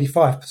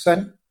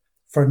 145%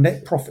 for a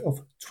net profit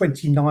of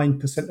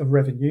 29% of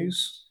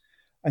revenues,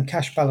 and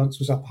cash balance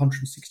was up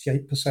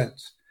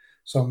 168%.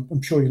 So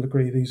I'm sure you'll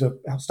agree these are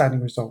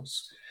outstanding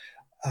results.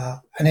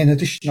 And in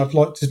addition, I'd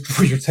like to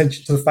draw your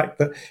attention to the fact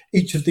that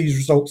each of these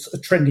results are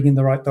trending in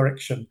the right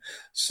direction.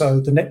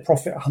 So the net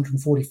profit at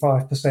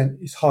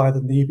 145% is higher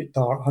than the EBITDA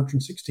at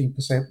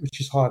 116%,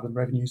 which is higher than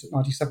revenues at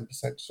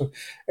 97%. So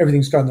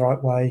everything's going the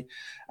right way.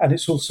 And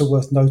it's also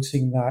worth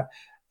noting that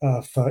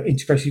for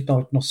Integrated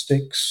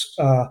Diagnostics,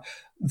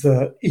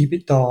 the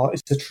EBITDA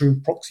is the true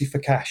proxy for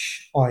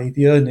cash, i.e.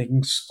 the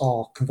earnings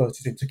are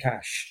converted into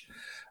cash.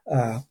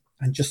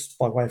 And just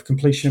by way of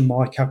completion,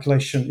 my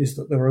calculation is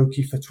that the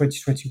ROCE for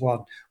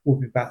 2021 will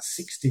be about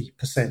 60%,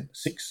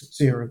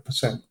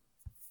 60%.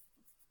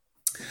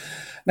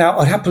 Now,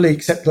 I'd happily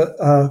accept that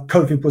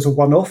COVID was a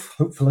one-off,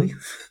 hopefully.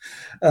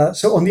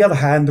 So on the other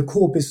hand, the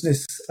core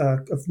business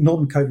of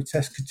non-COVID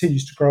tests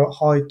continues to grow at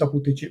high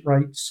double-digit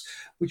rates,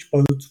 which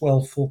bodes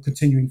well for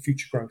continuing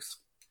future growth.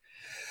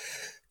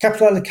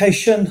 Capital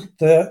allocation,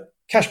 the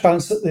cash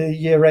balance at the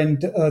year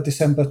end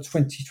December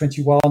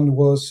 2021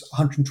 was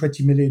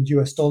 $120 million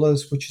US,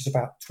 which is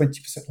about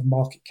 20% of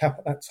market cap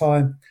at that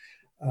time.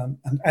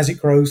 And as it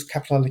grows,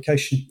 capital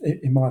allocation,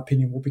 in my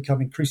opinion, will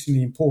become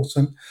increasingly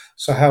important.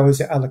 So how is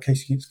it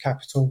allocating its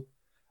capital?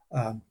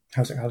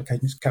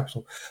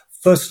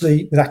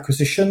 Firstly, with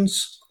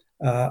acquisitions,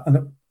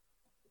 and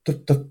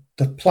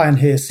the plan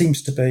here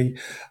seems to be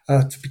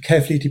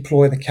carefully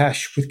deploy the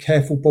cash with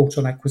careful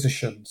bolt-on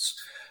acquisitions.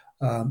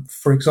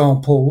 For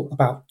example,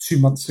 about 2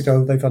 months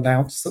ago, they've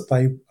announced that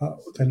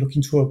they're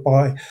looking to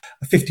buy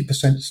a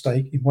 50%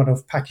 stake in one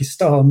of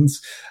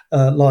Pakistan's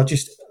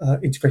largest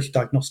integrated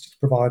diagnostics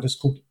providers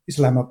called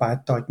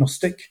Islamabad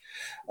Diagnostic.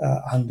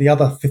 And the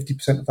other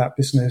 50% of that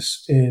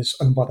business is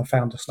owned by the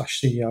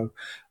founder/CEO.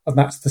 And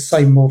that's the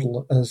same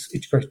model as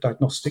Integrated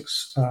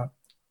Diagnostics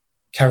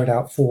carried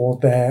out for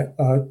their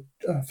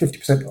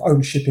 50%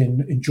 ownership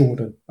in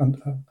Jordan.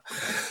 And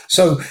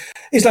so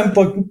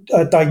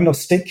Islamabadic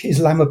Diagnostic,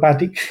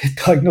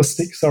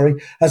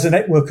 has a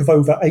network of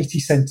over 80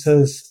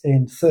 centres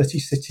in 30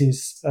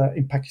 cities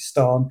in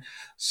Pakistan.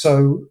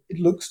 So it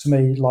looks to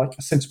me like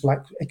a sensible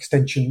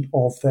extension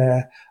of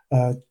their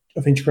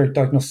of Integrated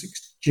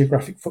Diagnostics'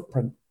 geographic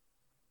footprint.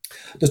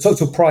 The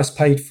total price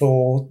paid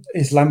for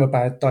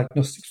Islamabad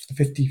Diagnostics for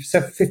the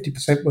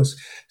 50% was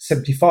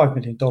 $75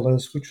 million,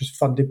 which was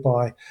funded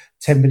by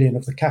 $10 million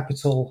of the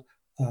capital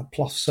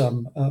plus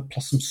some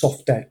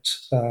soft debt.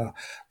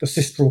 The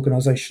sister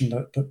organisation,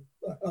 the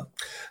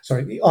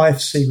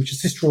IFC, which is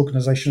a sister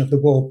organisation of the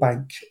World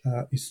Bank,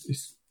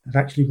 has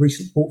actually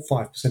recently bought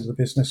 5% of the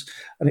business,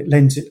 and it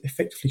lends it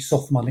effectively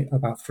soft money at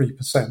about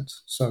 3%.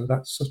 So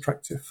that's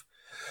attractive.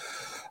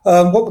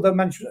 What will the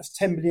management? That's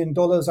 $10 million out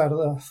of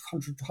the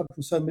 100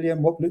 or so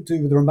million. What will it do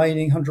with the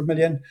remaining 100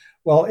 million?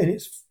 Well, in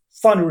its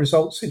final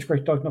results,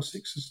 Integrated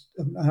Diagnostics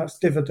has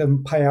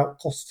dividend payout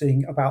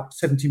costing about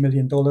 $70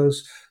 million.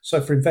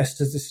 So for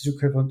investors, this is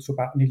equivalent to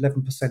about an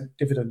 11%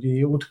 dividend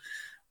yield,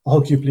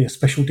 arguably a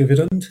special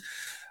dividend.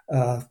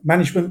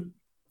 Management,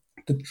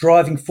 the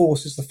driving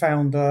force is the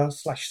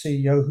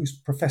founder/CEO, who's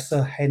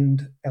Professor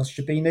Hind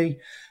El-Shibini.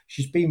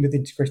 She's been with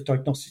Integrated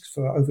Diagnostics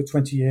for over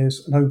 20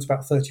 years and owns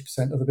about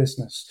 30% of the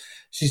business.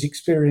 She's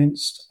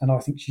experienced, and I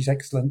think she's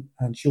excellent,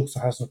 and she also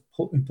has an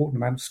important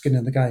amount of skin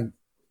in the game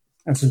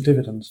and some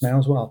dividends now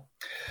as well.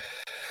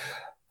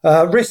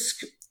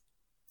 Risk.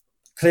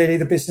 Clearly,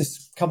 the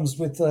business comes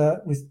with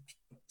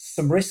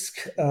some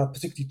risk,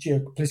 particularly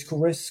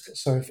geopolitical risk.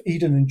 So if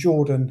Eden and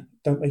Jordan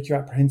don't make you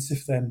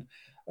apprehensive, then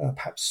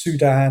perhaps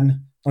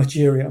Sudan,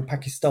 Nigeria and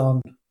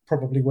Pakistan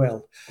probably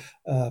will.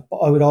 But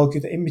I would argue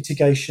that in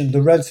mitigation,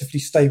 the relatively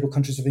stable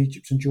countries of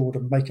Egypt and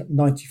Jordan make up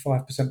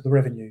 95% of the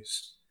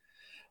revenues.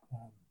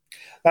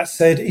 That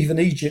said, even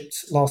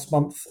Egypt last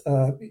month,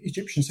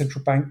 Egyptian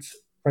Central Bank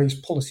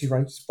raised policy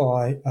rates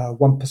by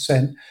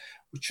 1%,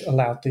 which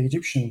allowed the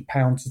Egyptian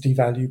pound to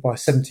devalue by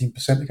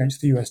 17%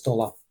 against the US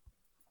dollar.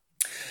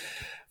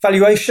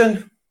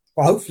 Valuation.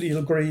 Well, hopefully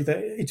you'll agree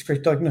that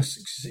Integrated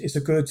Diagnostics is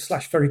a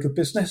good/very good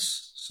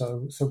business.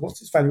 So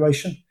what's its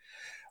valuation?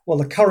 Well,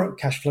 the current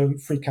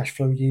free cash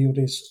flow yield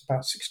is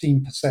about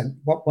 16%.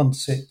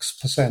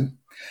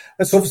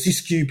 That's obviously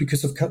skewed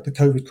because of the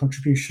COVID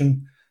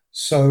contribution.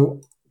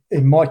 So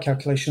in my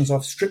calculations,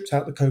 I've stripped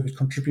out the COVID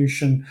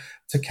contribution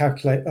to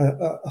calculate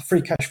a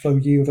free cash flow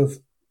yield of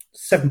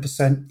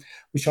 7%,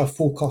 which I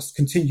forecast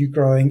continue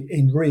growing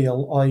in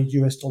real, i.e.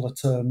 US dollar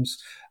terms,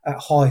 at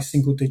high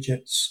single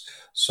digits.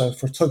 So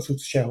for a total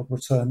shareholder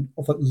return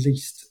of at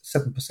least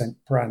 7%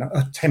 per annum,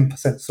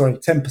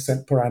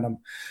 10% per annum.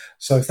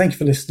 So thank you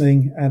for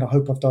listening, and I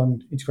hope I've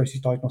done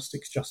Integrated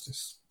Diagnostics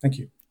justice. Thank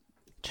you.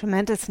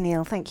 Tremendous,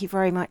 Neil. Thank you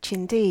very much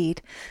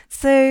indeed.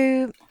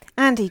 So,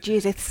 Andy,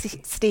 Judith,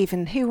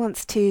 Stephen, who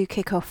wants to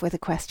kick off with a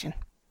question?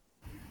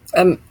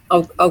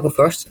 I'll go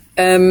first.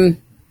 I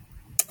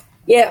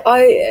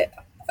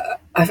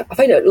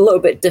find it a little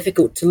bit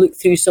difficult to look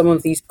through some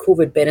of these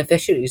COVID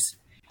beneficiaries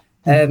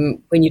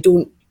when you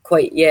don't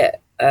quite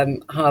yet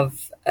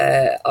have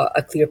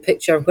a clear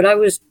picture. When I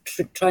was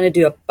trying to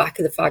do a back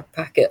of the fag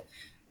packet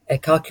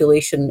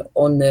calculation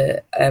on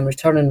the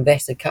return on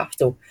invested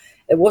capital,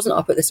 it wasn't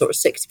up at the sort of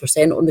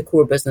 60% on the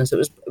core business. It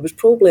was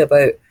probably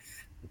about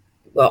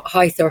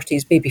high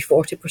 30s, maybe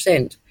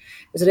 40%.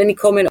 Is there any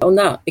comment on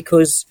that?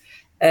 Because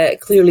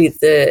clearly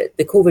the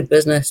COVID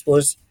business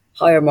was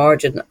higher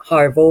margin,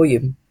 higher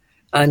volume,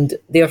 and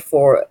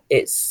therefore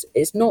it's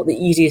not the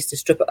easiest to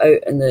strip it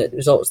out in the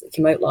results that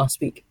came out last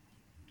week.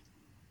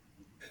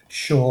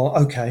 Sure.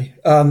 Okay.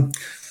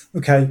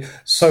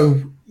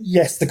 So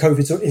yes, the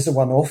COVID is a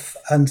one-off,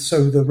 and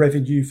so the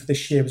revenue for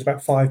this year was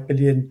about 5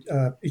 billion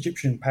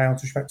Egyptian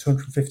pounds, which is about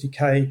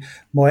 250k.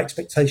 My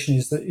expectation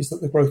is that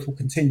the growth will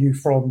continue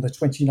from the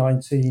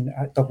 2019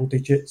 at double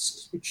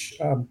digits, which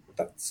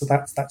that's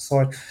that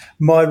side.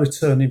 My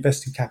return on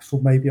invested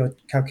capital, maybe I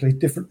calculate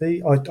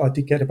differently. I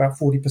did get about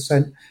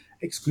 40%,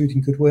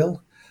 excluding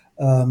goodwill.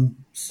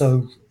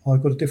 So I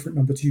got a different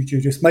number to you,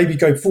 Judith. Maybe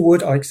going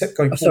forward, I accept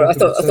going forward.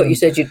 Sorry, I thought you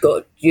said you'd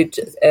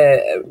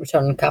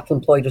return on capital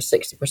employed of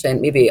 60%,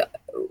 maybe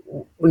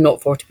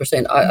not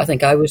 40%. I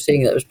think I was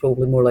saying that it was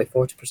probably more like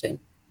 40%.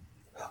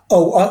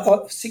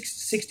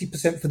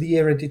 60% for the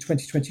year ended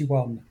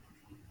 2021.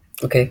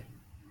 Okay.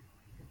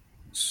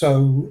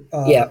 So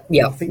I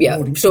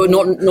think So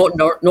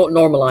not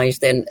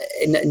normalised then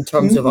in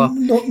terms of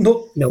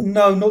not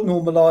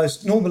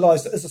normalised.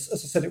 Normalised, as I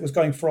said, it's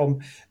grown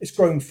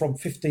from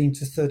 15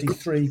 to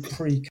 33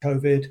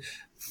 pre-COVID.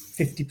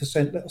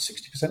 50% or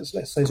 60%,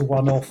 let's say, is a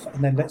one-off,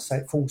 and then let's say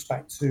it falls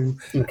back to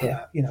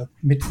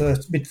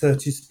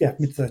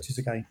mid-30s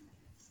again.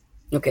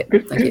 Okay.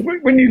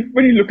 When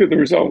you look at the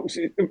results,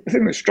 the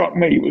thing that struck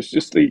me was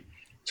just the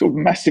sort of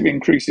massive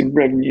increase in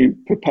revenue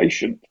per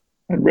patient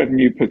and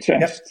revenue per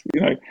test.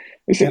 Yep.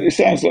 It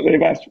sounds like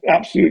they've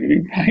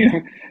absolutely paid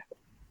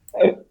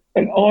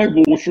an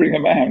eye-watering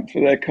amount for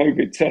their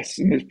COVID tests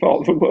in this part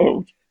of the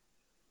world.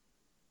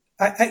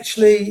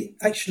 Actually,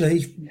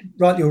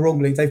 rightly or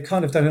wrongly, they've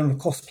kind of done it on a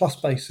cost-plus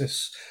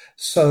basis.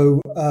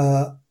 So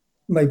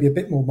maybe a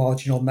bit more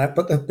margin on that.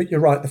 But you're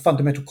right, the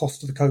fundamental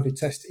cost of the COVID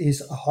test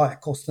is a higher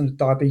cost than a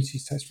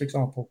diabetes test, for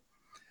example,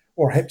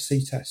 or a Hep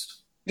C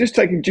test. Just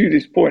taking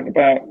Judy's point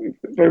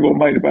very well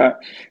made about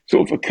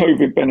sort of the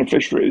COVID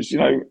beneficiaries,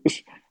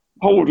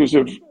 holders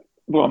of,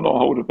 well, I'm not a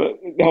holder, but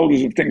the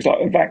holders of things like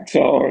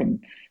Avactar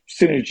and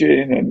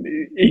Synergin and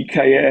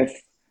EKF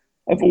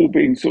have all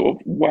been sort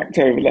of whacked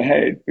over the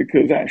head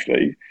because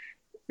actually,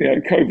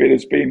 COVID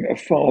has been a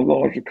far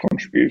larger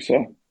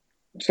contributor.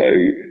 So,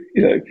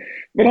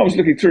 when I was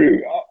looking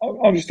through,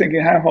 I was just thinking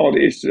how hard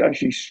it is to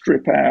actually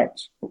strip out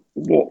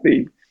what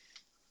the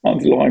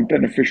underlying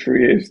benefit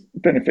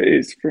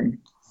is from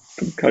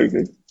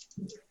COVID.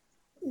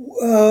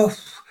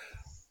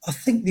 I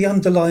think the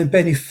underlying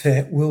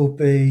benefit will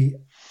be,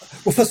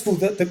 well, first of all,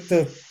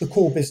 the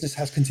core business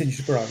has continued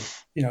to grow.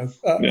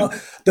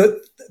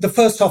 The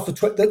first half of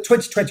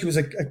 2020 was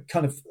a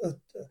kind of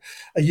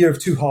a year of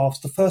two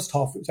halves. The first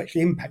half, it was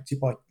actually impacted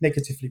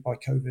negatively by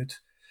COVID,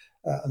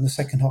 and the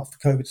second half of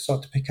COVID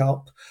started to pick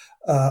up.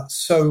 I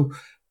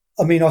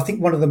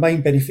think one of the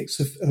main benefits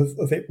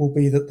of it will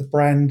be that the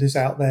brand is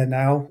out there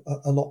now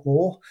a lot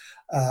more,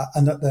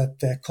 and that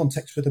their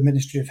contacts with the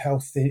Ministry of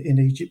Health in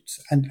Egypt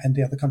and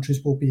the other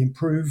countries will be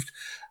improved.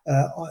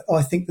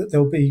 I think that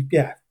there'll be,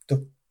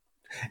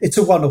 it's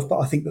a one-off, but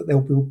I think that there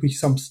will be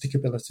some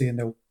stickability and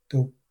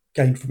they'll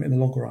gain from it in the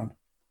longer run.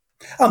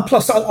 And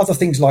plus other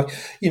things like,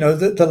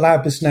 the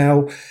lab has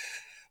now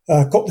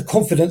got the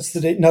confidence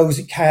that it knows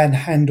it can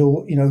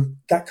handle,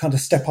 that kind of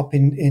step up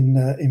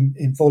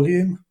in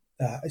volume.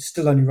 It's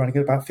still only running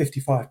at about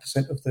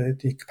 55% of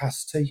the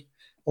capacity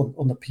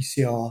on the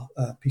PCR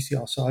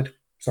side.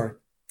 Sorry,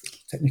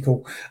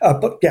 technical.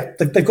 But yeah,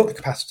 they've got the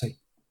capacity.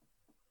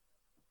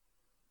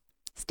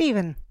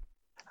 Stephen.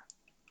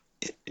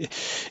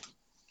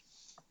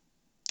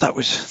 That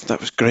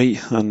was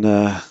great, and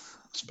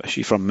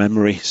especially from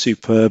memory,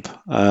 superb.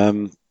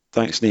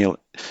 Thanks, Neil.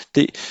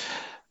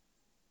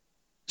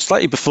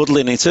 Slightly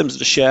befuddling in terms of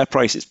the share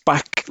price. It's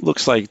back.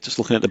 Looks like, just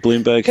looking at the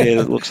Bloomberg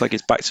here, it looks like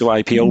it's back to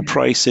IPO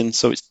pricing.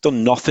 So it's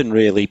done nothing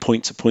really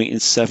point to point in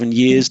 7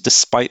 years,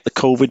 despite the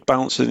COVID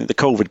bounce. I think the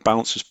COVID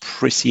bounce was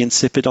pretty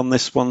insipid on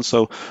this one.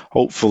 So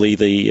hopefully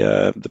the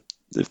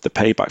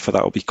payback for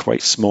that will be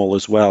quite small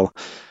as well.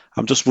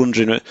 I'm just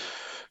wondering.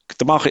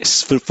 The market,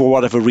 for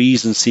whatever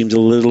reason, seems a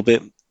little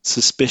bit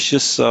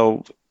suspicious.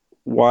 So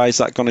why is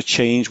that going to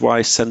change? Why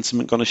is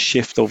sentiment going to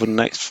shift over the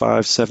next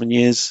 5-7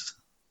 years?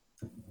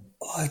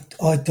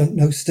 I don't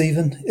know,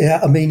 Stephen.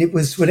 Yeah, it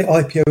was, when it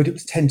IPO'd, it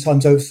was 10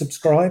 times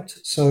oversubscribed.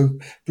 So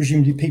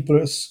presumably people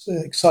are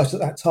excited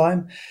at that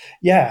time.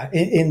 Yeah,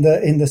 in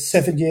the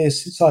 7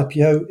 years since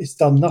IPO, it's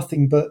done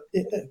nothing but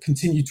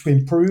continue to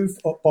improve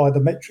by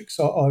the metrics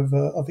I've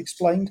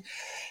explained.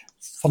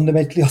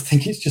 Fundamentally, I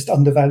think it's just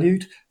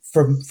undervalued.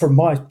 From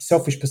my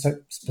selfish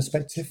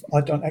perspective,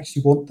 I don't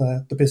actually want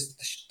the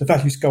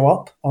values to go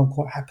up. I'm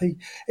quite happy.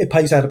 It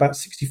pays out about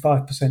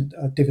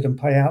 65% dividend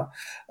payout,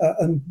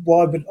 and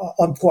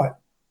I'm quite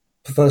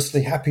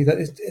perversely happy that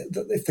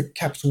if the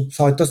capital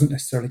side doesn't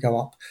necessarily go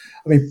up.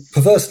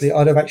 Perversely,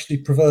 I'd have actually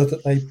preferred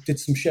that they did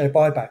some share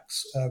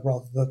buybacks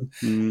rather than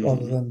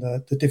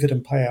the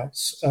dividend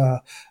payouts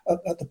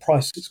at the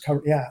price it's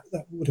currently at.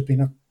 That would have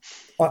been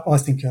I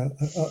think a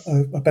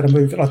better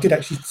move. And I did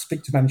actually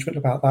speak to management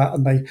about that,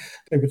 and they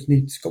would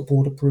need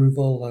board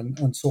approval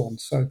and so on.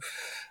 So,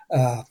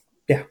 but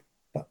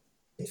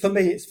for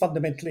me, it's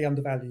fundamentally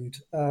undervalued.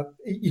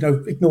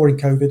 Ignoring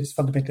COVID, it's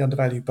fundamentally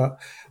undervalued. But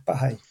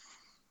hey,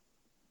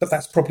 but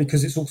that's probably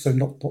because it's also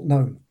not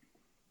known.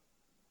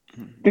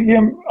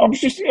 I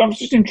was just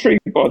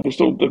intrigued by the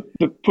sort of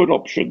the put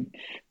option,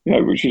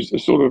 which is a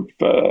sort of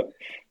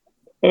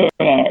earn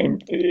out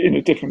in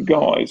a different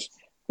guise.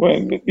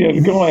 When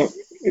the guy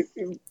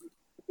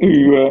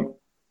who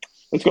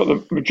has got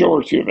the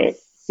majority of it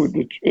with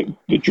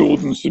the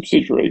Jordan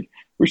subsidiary,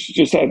 which has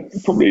just had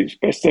probably its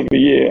best ever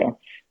year.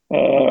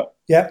 And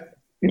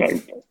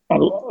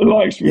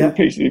likes to be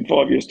repeated in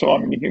 5 years'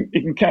 time, and you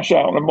can cash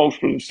out on a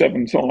multiple of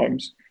 7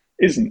 times,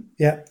 isn't?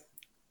 Yeah.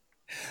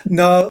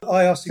 No,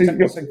 I asked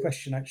exactly the same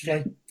question.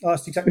 Actually, I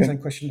asked exactly the same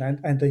question,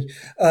 Andy.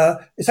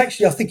 It's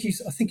actually, I think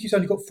he's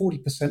only got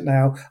 40%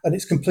 now, and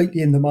it's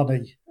completely in the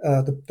money.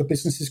 The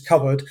business is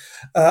covered,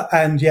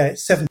 and yeah,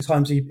 it's 7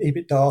 times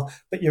EBITDA.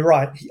 But you're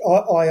right.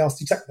 I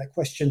asked exactly that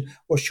question.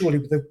 Well, surely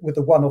with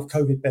the one-off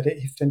COVID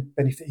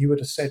benefit, he would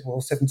have said,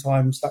 well, 7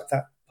 times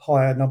that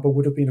higher number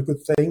would have been a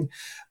good thing.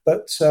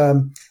 But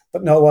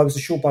no, I was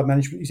assured by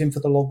management he's in for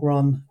the long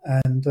run,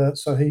 and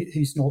so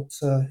he's not.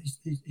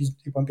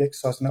 He won't be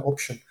exercising that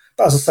option.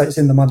 But as I say, it's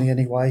in the money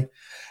anyway.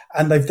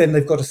 And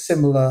they've got a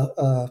similar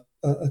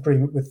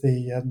agreement with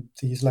the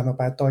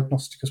Islamabad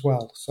Diagnostic as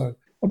well. So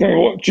I don't know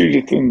what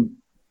Judith and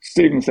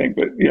Stephen think,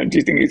 but do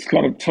you think it's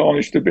kind of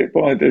tarnished a bit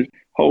by the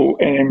whole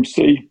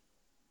NMC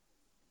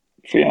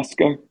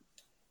fiasco?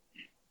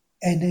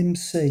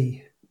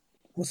 NMC.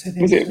 What's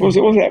NMC? Was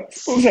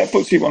that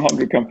FTSE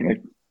 100 company?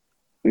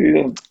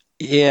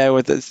 Yeah,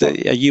 with a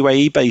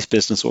UAE-based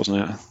business,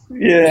 wasn't it?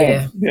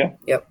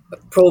 Yeah.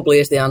 Probably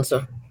is the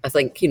answer. I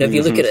think if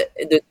you look at it,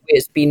 the way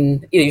it's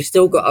been, you've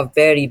still got a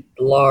very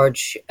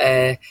large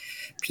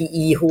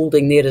PE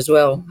holding there as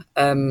well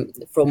from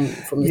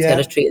the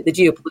territory. The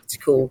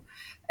geopolitical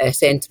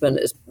sentiment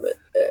is.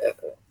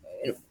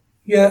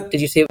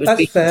 Did you say it was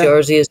based in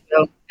Jersey as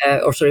well?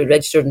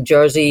 Registered in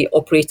Jersey,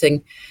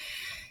 operating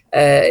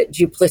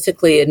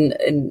geopolitically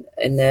in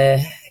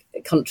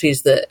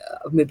countries that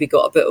have maybe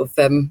got a bit of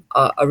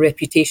a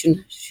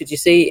reputation, should you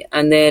say?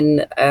 And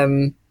then,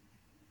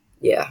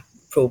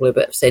 probably a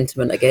bit of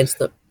sentiment against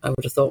it, I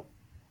would have thought.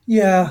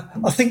 Yeah,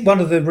 I think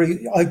one of the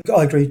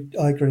I agree,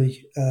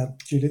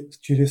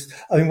 Judith.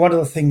 I mean, one of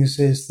the things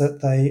is that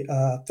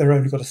they're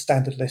only got a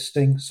standard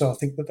listing, so I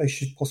think that they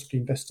should possibly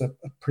invest a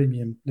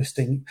premium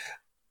listing.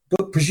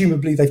 But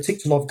presumably they've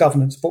ticked a lot of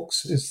governance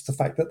boxes, the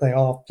fact that they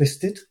are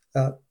listed,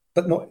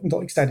 but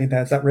not extending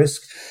there as that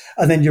risk.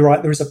 And then you're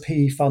right, there is a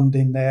PE fund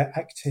in there,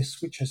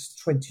 Actis, which has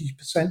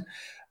 20%.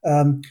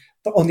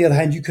 But on the other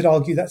hand, you could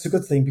argue that's a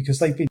good thing because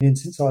they've been in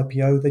since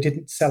IPO. They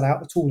didn't sell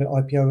out at all at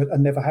IPO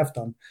and never have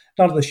done.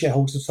 None of the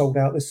shareholders have sold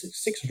out. There's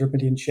 600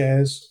 million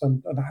shares,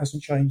 and that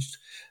hasn't changed.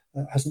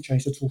 Hasn't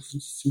changed at all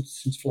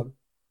since float.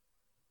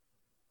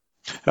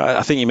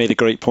 I think you made a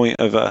great point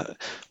of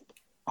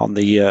on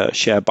the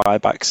share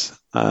buybacks.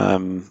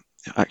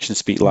 Actions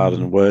speak louder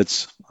than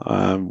words.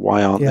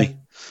 Why aren't they?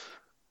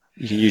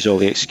 You can use all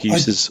the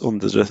excuses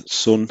under the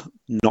sun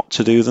not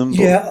to do them.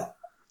 Yeah.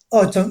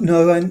 I don't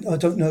know, and I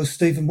don't know,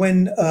 Stephen.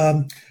 When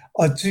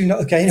I do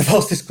not, again, I've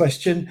asked this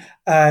question,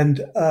 and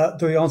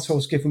the answer I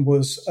was given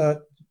was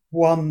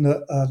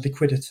one,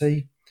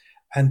 liquidity,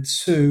 and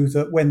two,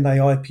 that when they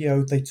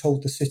IPO'd, they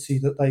told the city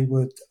that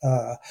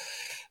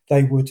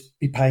they would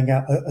be paying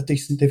out a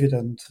decent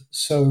dividend.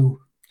 So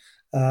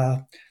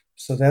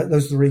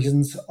those are the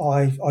reasons.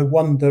 I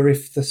wonder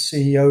if the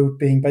CEO,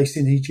 being based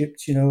in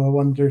Egypt, I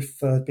wonder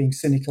if, being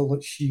cynical,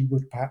 that she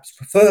would perhaps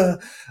prefer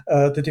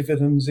the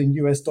dividends in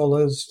US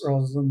dollars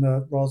rather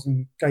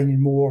than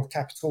gaining more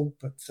capital.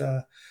 But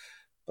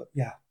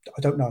yeah,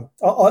 I don't know.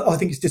 I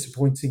think it's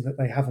disappointing that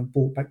they haven't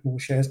bought back more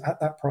shares at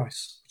that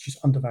price, which is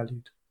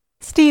undervalued.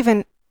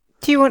 Stephen,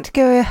 do you want to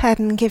go ahead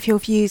and give your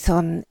views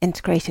on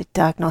Integrated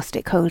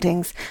Diagnostic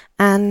Holdings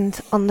and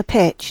on the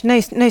pitch?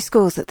 No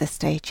scores at this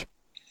stage.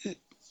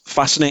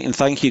 Fascinating,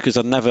 thank you, because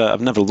I've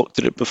never looked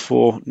at it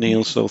before,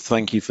 Neil. So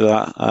thank you for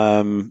that.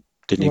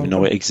 Didn't even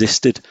know it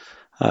existed.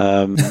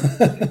 I'd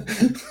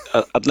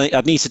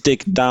need to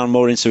dig down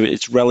more into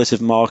its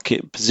relative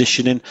market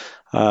positioning.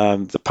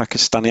 The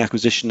Pakistani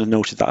acquisition, I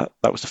noted that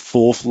was the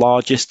 4th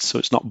largest, so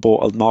it's not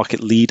bought a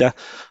market leader.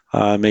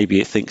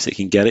 Maybe it thinks it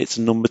can get it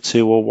to number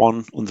 2 or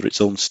 1 under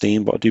its own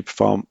steam, but I do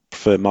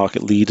prefer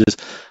market leaders.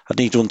 I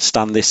need to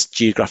understand this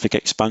geographic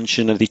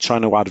expansion. Are they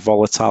trying to add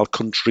volatile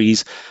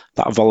countries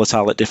that are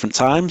volatile at different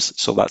times?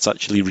 So that's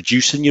actually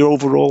reducing your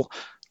overall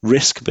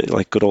risk, but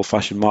like good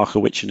old-fashioned Marco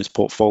Witch in his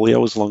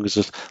portfolio, as long as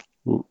there's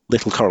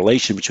little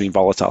correlation between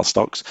volatile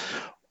stocks.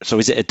 So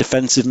is it a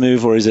defensive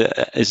move or is it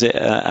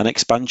an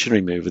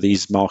expansionary move? Are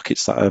these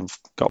markets that have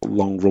got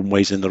long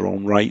runways in their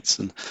own rights?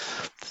 And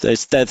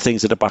there's dead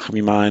things at the back of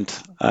my mind.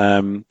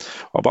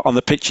 But on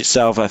the pitch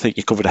itself, I think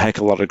you covered a heck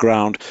of a lot of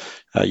ground.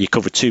 You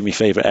covered 2 of my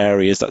favourite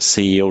areas that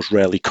CEOs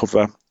rarely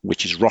cover,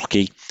 which is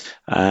ROCE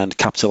and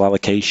capital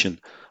allocation.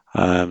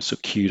 So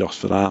kudos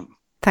for that.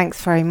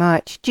 Thanks very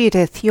much.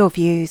 Judith, your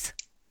views?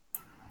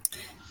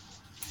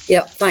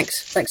 Yeah,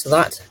 thanks for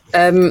that.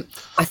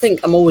 I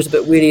think I'm always a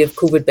bit wary of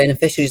COVID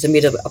beneficiaries. I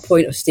made a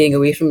point of staying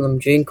away from them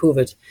during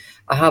COVID.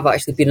 I have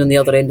actually been on the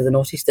other end of the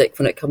naughty stick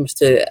when it comes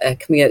to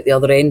coming out the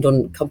other end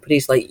on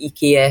companies like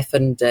EKF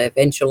and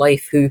Venture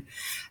Life, who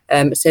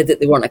said that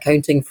they weren't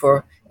accounting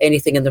for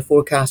anything in their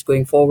forecast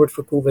going forward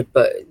for COVID,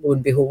 but lo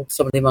and behold,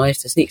 somebody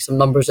managed to sneak some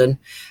numbers in,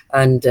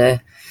 and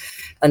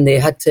they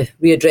had to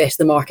readdress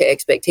the market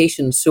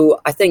expectations. So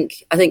I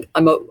think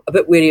I'm a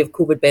bit wary of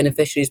COVID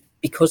beneficiaries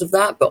because of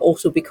that, but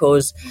also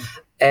because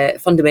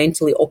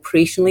fundamentally,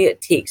 operationally,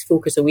 it takes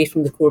focus away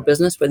from the core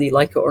business, whether you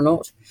like it or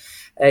not.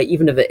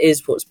 even if it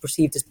is what's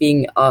perceived as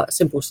being a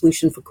simple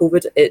solution for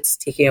COVID, it's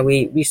taking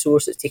away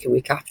resource, it's taking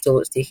away capital,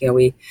 it's taking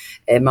away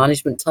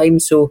management time.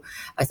 So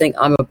I think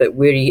I'm a bit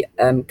wary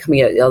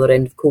coming out the other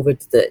end of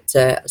COVID that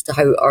as to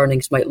how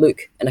earnings might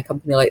look in a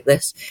company like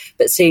this.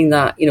 But saying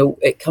that,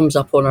 it comes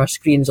up on our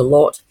screens a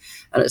lot,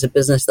 and it's a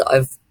business that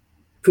I've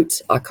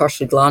put a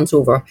cursory glance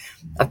over.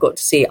 I've got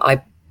to say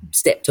I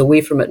stepped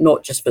away from it,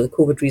 not just for the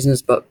COVID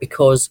reasons, but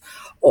because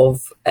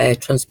of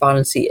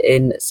transparency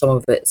in some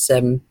of its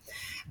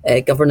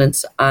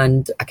governance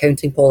and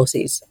accounting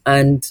policies.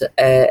 And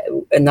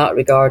in that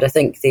regard, I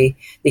think they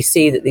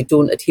say that they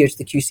don't adhere to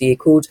the QCA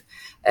code.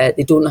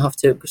 They don't have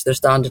to, because they're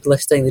standard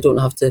listing, they don't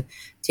have to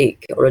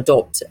take or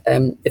adopt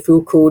the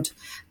full code,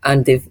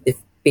 and they've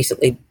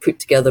basically put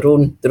together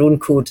their own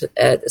code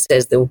that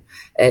says they'll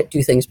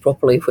do things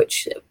properly,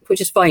 which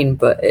is fine,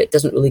 but it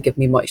doesn't really give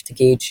me much to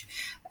gauge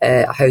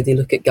how they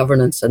look at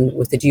governance, and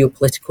with the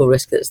geopolitical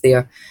risk that's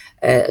there,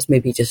 it's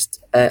maybe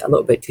just a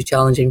little bit too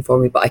challenging for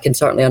me. But I can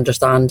certainly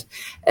understand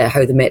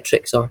how the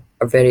metrics are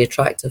very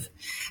attractive.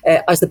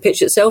 As the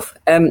pitch itself,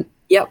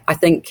 I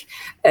think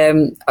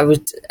I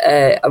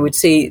would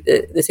say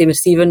the same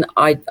as Stephen.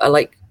 I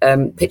like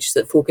pitches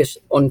that focus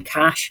on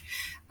cash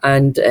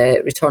and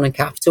return on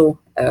capital,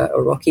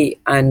 or ROCE,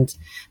 and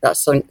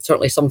that's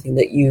certainly something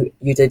that you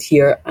did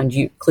here, and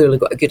you clearly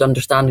got a good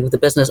understanding of the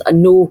business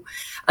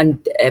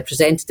and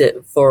presented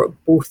it for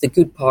both the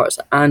good parts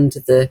and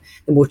the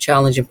more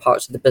challenging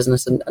parts of the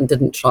business, and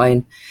didn't try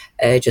and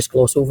just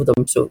gloss over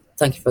them. So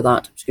thank you for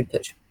that. It's a good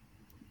pitch.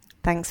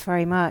 Thanks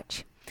very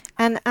much.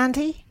 And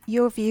Andy,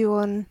 your view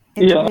on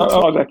I'd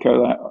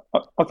echo that.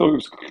 I thought it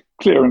was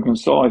clear and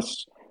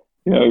concise,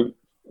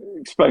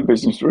 explain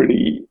business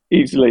really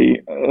easily.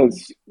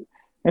 As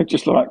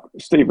just like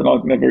Stephen,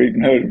 I'd never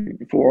even heard of it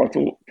before. I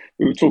thought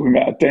we were talking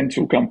about a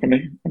dental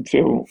company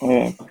until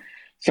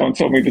someone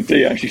told me the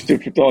D actually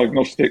stood for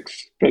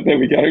diagnostics. But there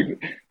we go.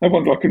 No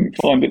wonder I couldn't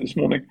find it this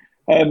morning.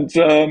 And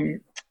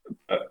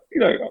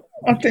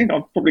I think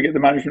I'll probably get the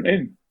management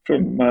in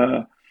from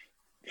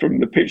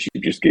the pitch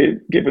you've just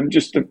given,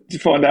 just to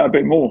find out a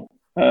bit more,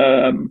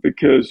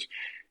 because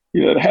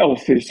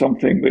health is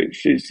something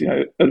which is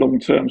a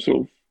long-term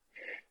sort of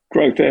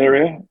growth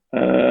area,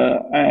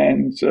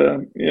 and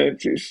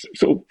it's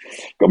sort of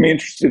got me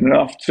interested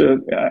enough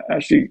to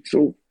actually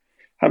sort of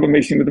have a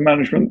meeting with the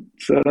management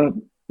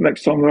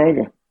next time they're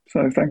over.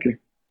 So thank you.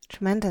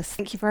 Tremendous.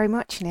 Thank you very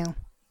much, Neil.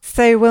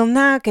 So we'll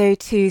now go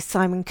to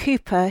Simon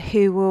Cooper,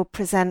 who will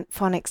present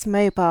Fonix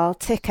Mobile,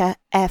 ticker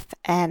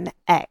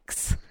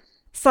FNX.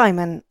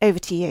 Simon, over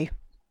to you.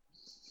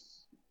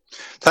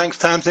 Thanks,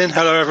 Tamsin.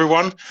 Hello,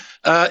 everyone.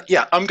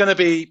 I'm going to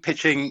be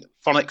pitching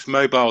Fonix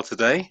Mobile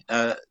today,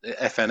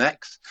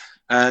 FNX.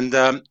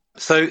 And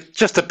so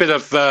just a bit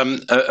of an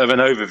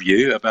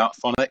overview about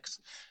Fonix.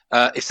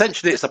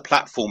 Essentially, it's a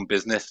platform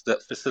business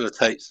that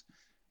facilitates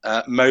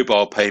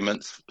mobile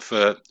payments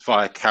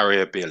via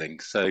carrier billing.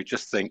 So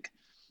just think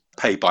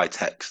pay by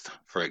text,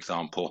 for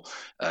example.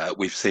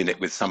 We've seen it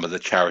with some of the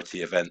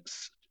charity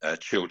events.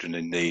 Children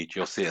in need,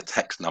 you'll see a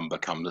text number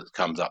that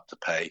comes up to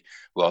pay.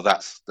 Well,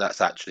 that's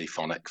actually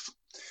Fonix.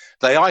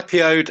 They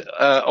IPO'd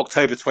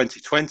October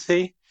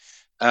 2020.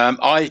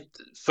 I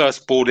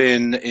first bought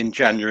in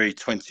January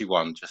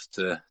 21, just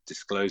to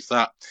disclose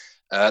that.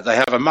 They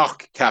have a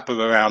market cap of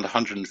around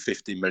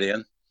 150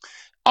 million.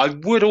 I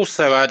would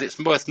also add, it's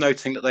worth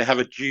noting that they have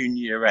a June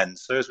year end.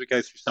 So as we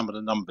go through some of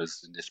the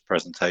numbers in this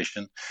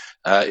presentation,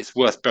 it's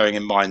worth bearing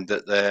in mind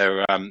that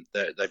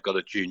they've got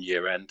a June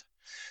year end.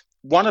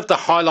 One of the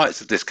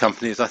highlights of this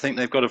company is I think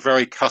they've got a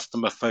very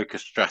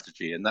customer-focused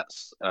strategy, and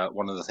that's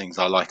one of the things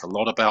I like a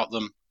lot about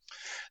them.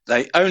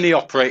 They only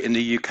operate in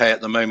the UK at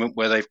the moment,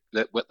 where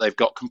they've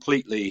got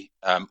completely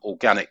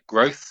organic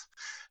growth,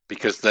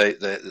 because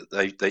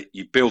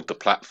you build the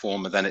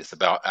platform and then it's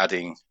about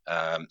adding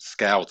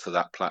scale to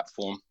that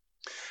platform.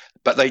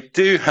 But they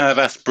do have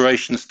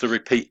aspirations to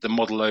repeat the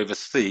model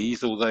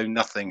overseas, although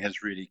nothing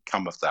has really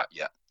come of that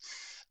yet.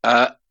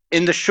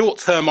 In the short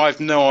term,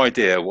 I've no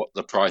idea what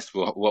the price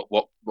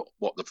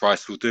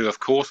will do, of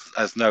course,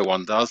 as no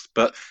one does.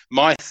 But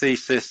my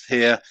thesis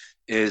here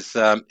is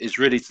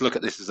really to look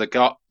at this as a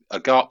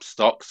GARP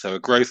stock, so a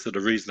growth at a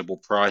reasonable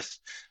price,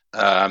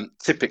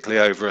 typically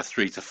over a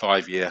 3 to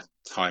 5 year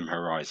time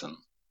horizon.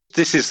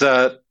 This is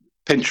a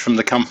pinch from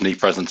the company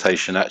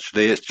presentation,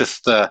 actually. It's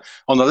just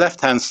on the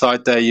left-hand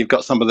side there, you've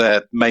got some of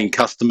their main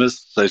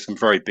customers, so some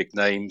very big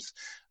names.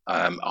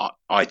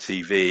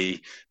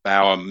 ITV,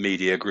 Bauer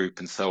Media Group,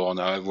 and so on.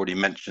 I've already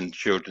mentioned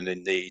Children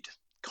in Need,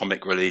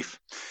 Comic Relief,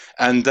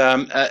 and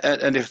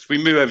if we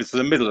move over to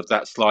the middle of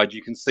that slide,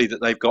 you can see that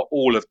they've got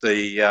all of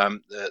the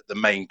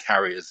main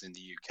carriers in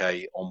the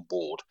UK on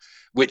board,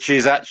 which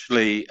is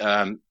actually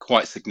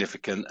quite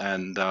significant,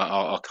 and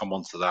I'll come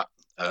on to that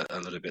a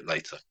little bit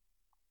later.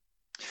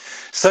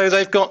 So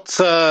they've got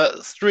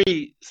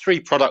three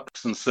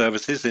products and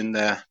services in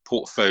their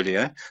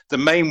portfolio. The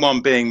main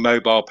one being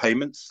mobile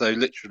payments. So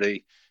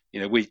literally,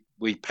 we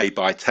we pay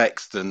by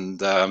text, and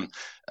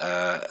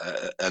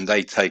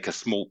they take a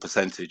small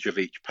percentage of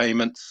each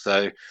payment.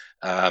 So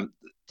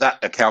that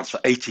accounts for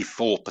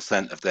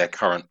 84% of their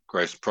current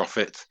gross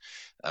profit.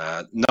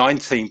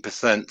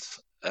 19%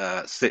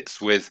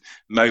 sits with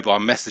mobile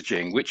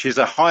messaging, which is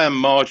a higher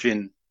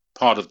margin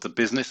part of the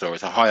business, or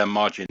it's a higher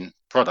margin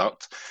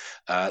product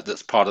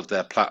that's part of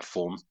their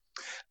platform.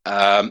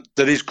 That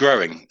is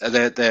growing.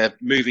 They're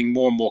moving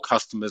more and more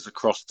customers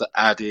across to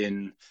add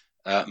in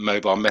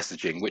mobile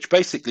messaging, which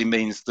basically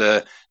means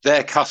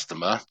their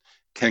customer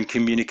can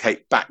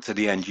communicate back to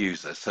the end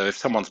user. So if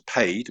someone's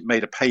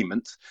made a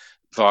payment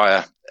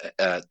via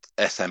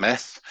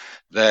SMS,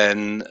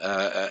 then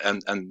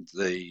and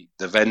the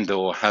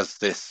vendor has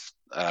this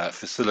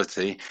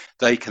facility,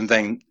 they can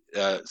then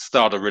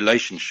start a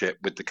relationship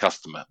with the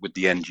customer, with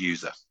the end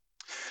user.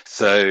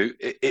 So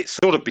it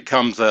sort of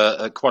becomes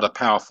quite a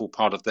powerful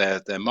part of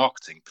their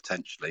marketing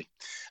potentially.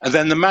 And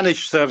then the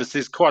managed service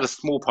is quite a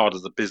small part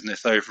of the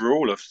business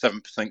overall, of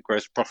 7%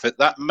 gross profit.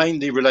 That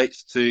mainly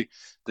relates to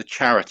the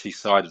charity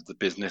side of the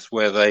business,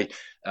 where they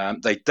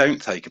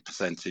don't take a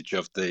percentage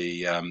of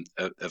the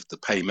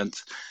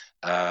payment,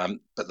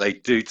 but they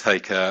do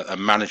take a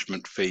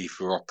management fee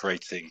for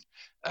operating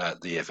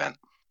the event.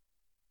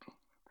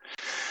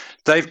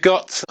 They've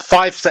got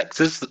 5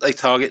 sectors that they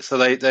target, so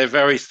they're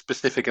very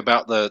specific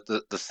about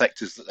the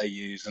sectors that they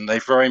use, and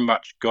they've very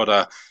much got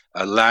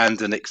a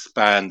land and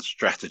expand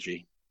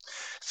strategy.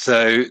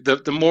 So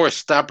the more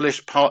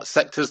established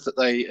sectors that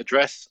they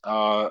address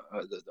are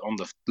on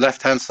the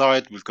left-hand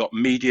side. We've got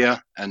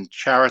media and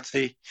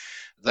charity.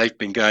 They've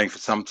been going for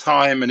some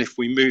time, and if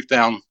we move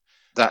down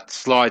that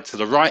slide to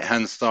the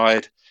right-hand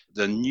side,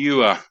 the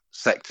newer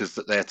sectors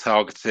that they're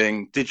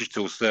targeting: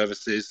 digital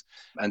services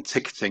and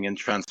ticketing and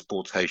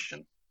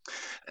transportation.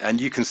 And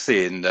you can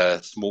see in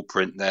the small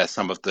print there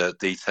some of the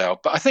detail.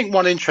 But I think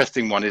one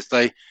interesting one is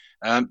they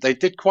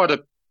did quite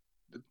a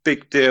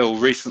big deal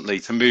recently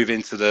to move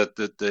into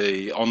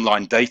the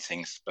online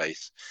dating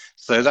space.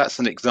 So that's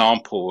an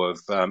example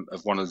of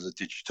one of the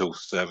digital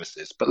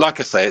services. But like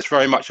I say, it's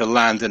very much a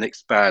land and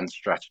expand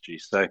strategy.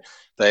 So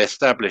they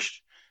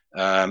established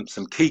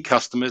some key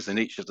customers in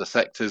each of the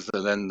sectors,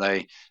 and then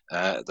they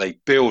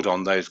build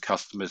on those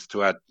customers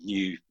to add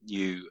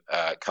new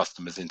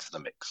customers into the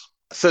mix.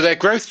 So their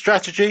growth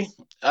strategy,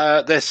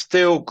 they're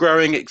still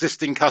growing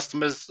existing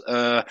customers.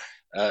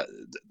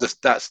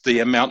 That's the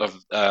amount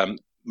of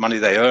money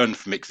they earn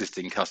from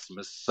existing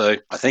customers. So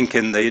I think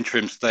in the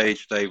interim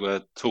stage, they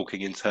were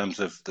talking in terms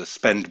of the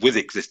spend with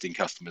existing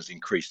customers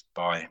increased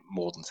by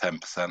more than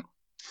 10%.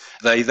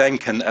 They then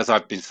can, as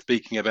I've been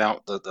speaking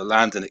about, the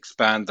land and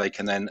expand, they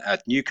can then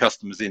add new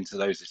customers into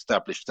those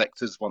established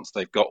sectors once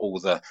they've got all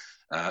the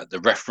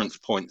reference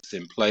points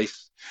in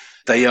place.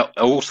 They are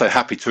also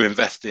happy to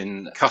invest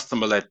in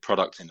customer-led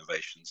product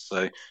innovations.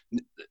 So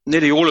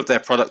nearly all of their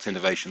product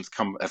innovations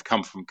have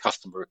come from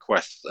customer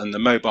requests, and the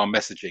mobile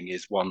messaging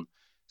is one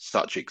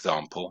such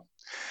example.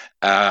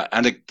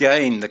 And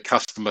again, the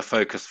customer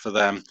focus for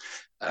them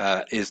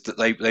is that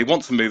they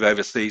want to move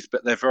overseas,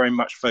 but they're very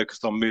much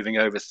focused on moving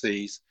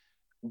overseas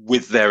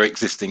with their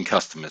existing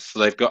customers. So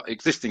they've got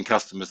existing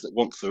customers that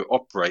want to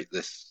operate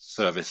this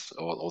service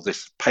or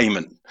this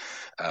payment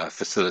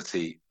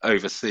facility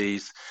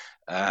overseas,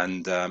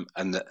 and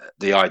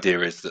the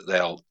idea is that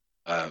they'll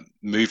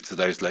move to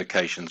those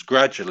locations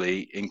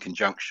gradually in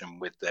conjunction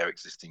with their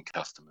existing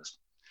customers.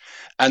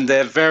 And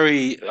they're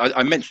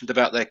I mentioned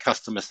about their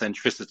customer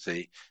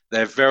centricity.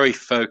 They're very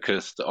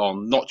focused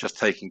on not just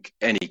taking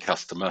any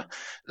customer.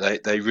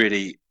 They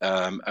really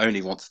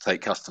only want to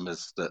take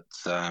customers that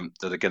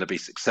are going to be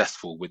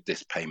successful with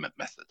this payment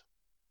method.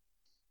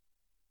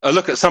 A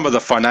look at some of the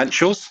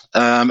financials.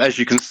 As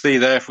you can see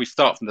there, if we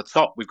start from the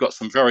top, we've got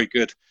some very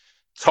good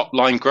top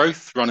line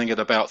growth running at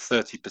about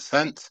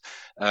 30%.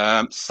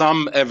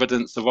 Some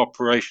evidence of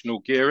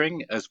operational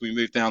gearing as we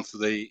move down to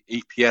the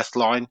EPS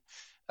line.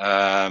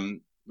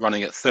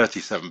 Running at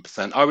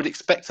 37%. I would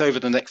expect over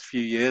the next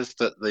few years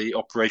that the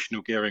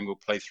operational gearing will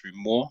play through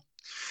more.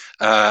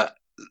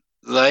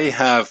 They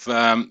have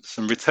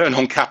some return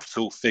on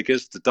capital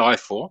figures to die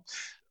for,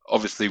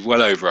 obviously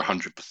well over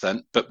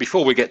 100%. But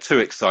before we get too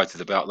excited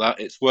about that,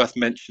 it's worth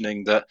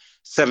mentioning that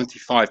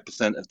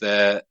 75% of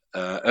their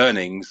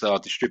earnings are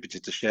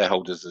distributed to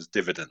shareholders as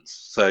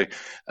dividends. So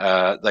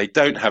they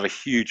don't have a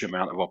huge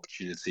amount of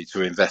opportunity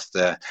to invest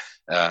their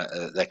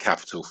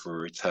capital for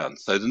a return.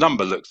 So the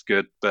number looks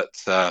good, but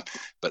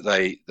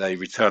they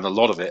return a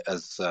lot of it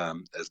as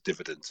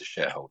dividends to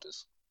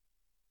shareholders.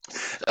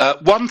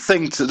 One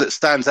thing that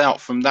stands out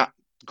from that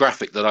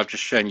graphic that I've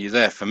just shown you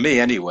there, for me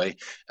anyway,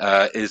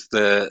 is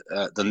the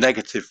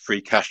negative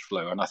free cash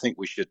flow, and I think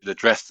we should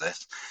address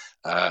this.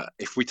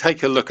 If we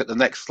take a look at the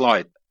next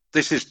slide,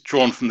 this is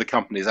drawn from the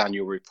company's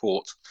annual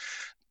report,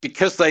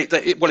 because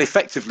well,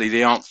 effectively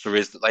the answer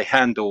is that they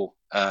handle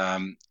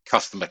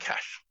customer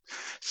cash.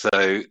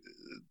 So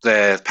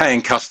they're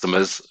paying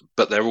customers,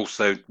 but they're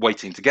also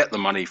waiting to get the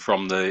money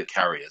from the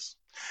carriers.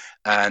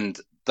 And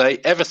they,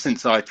 ever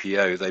since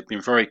IPO, they've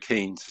been very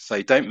keen to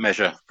say, don't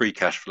measure free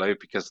cash flow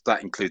because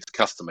that includes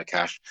customer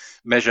cash,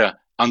 measure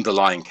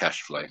underlying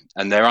cash flow.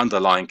 And their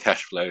underlying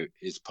cash flow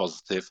is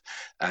positive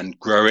and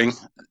growing.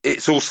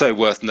 It's also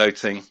worth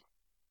noting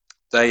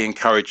they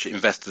encourage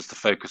investors to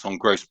focus on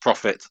gross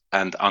profit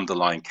and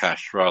underlying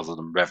cash rather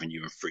than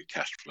revenue and free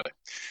cash flow.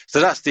 So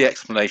that's the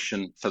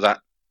explanation for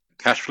that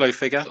cash flow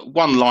figure.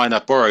 One line I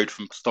borrowed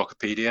from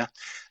Stockopedia.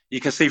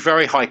 You can see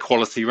very high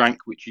quality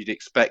rank, which you'd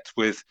expect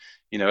with,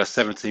 a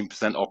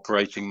 17%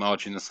 operating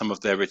margin and some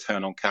of their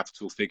return on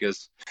capital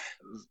figures.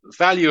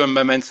 Value and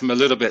momentum a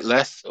little bit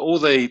less. All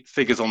the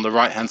figures on the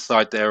right hand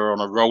side there are on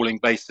a rolling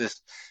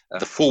basis.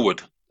 The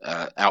forward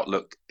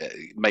outlook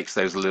makes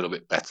those a little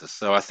bit better.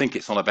 So I think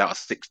it's on about a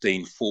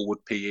 16 forward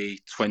PE,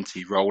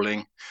 20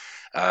 rolling.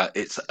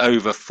 It's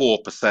over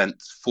 4%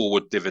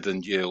 forward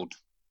dividend yield,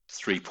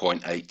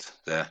 3.8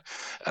 there.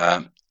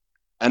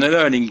 And an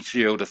earnings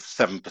yield of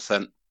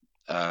 7%,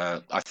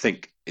 I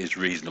think is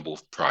reasonable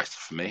price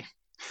for me.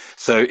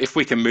 So if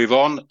we can move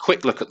on,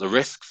 quick look at the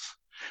risks.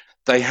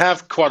 They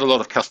have quite a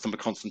lot of customer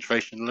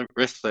concentration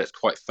risks, so it's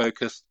quite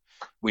focused.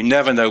 We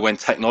never know when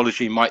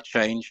technology might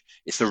change.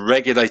 It's a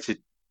regulated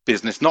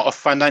business, not a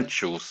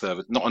financial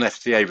service, not an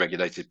FCA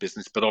regulated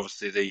business, but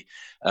obviously the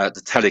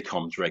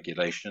telecoms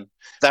regulation.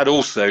 That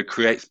also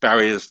creates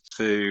barriers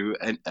to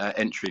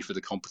entry for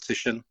the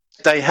competition.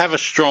 They have a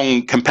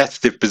strong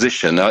competitive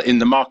position in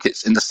the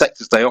markets, in the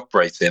sectors they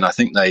operate in. I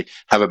think they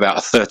have about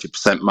a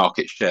 30%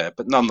 market share,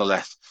 but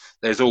nonetheless,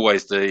 there's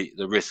always the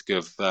risk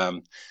of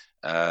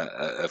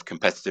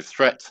competitive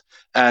threat.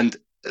 And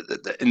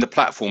in the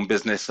platform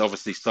business,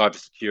 obviously,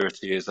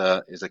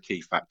 cybersecurity is a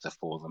key factor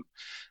for them.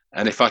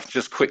 And if I can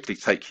just quickly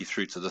take you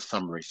through to the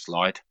summary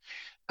slide.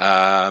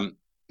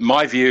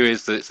 My view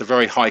is that it's a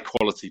very high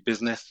quality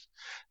business.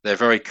 They're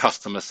very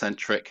customer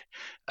centric.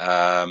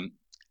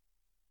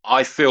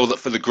 I feel that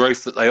for the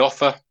growth that they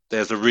offer,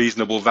 there's a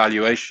reasonable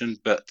valuation,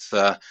 but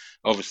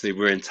obviously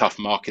we're in tough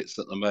markets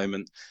at the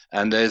moment,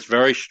 and there's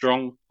very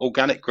strong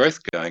organic growth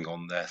going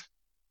on there.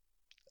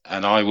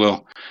 And I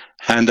will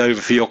hand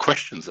over for your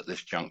questions at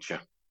this juncture.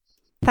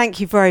 Thank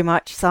you very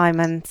much,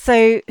 Simon.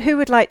 So who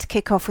would like to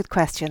kick off with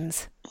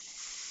questions?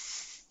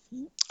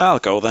 I'll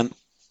go then.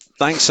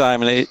 Thanks,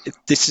 Simon.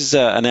 This is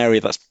an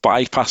area that's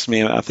bypassed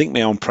me. I think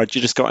my own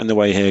prejudice got in the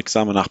way here because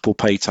I'm an Apple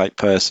Pay type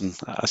person.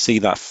 I see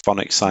that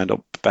Fonix signed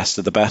up best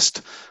of the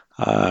best,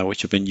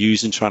 which have been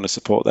using trying to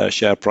support their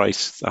share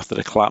price after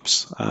the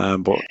collapse.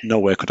 But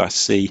nowhere could I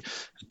see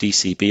a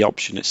DCB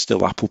option. It's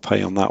still Apple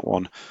Pay on that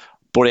one.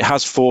 But it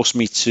has forced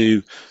me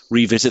to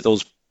revisit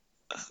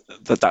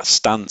that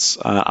stance.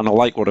 And I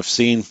like what I've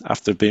seen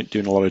after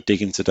doing a lot of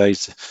digging today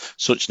to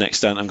such an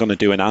extent. I'm going to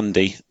do an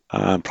Andy,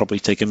 probably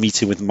take a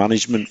meeting with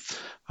management,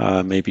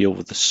 maybe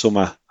over the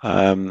summer.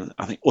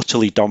 I think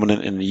utterly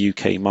dominant in the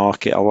UK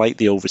market. I like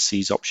the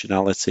overseas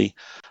optionality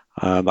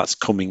that's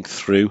coming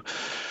through.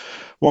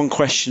 One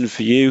question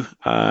for you,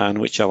 and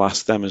which I'll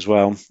ask them as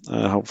well.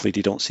 Hopefully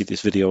they don't see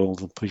this video,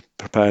 they'll be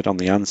prepared on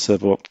the answer.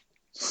 But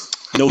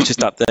noticed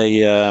that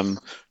they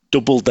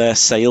doubled their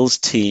sales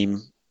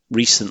team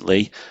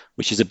recently,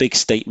 which is a big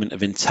statement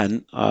of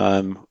intent,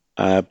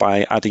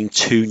 by adding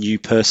 2 new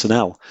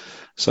personnel.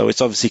 So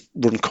it's obviously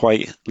run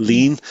quite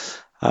lean.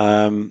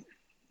 Do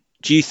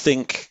you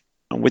think,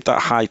 and with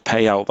that high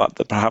payout,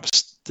 that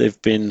perhaps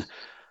they've been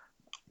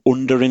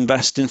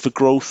under-investing for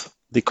growth?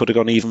 They could have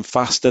gone even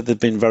faster. They've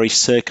been very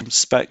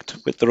circumspect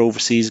with their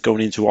overseas,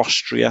 going into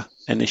Austria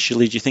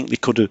initially. Do you think they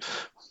could have,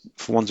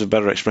 for want of a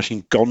better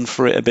expression, gone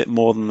for it a bit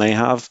more than they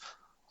have?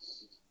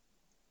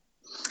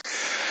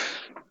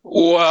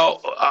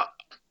 Well,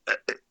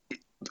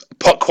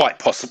 quite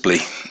possibly,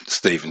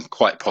 Stephen,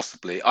 quite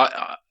possibly.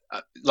 I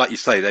like you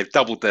say, they've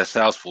doubled their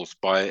sales force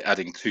by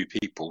adding 2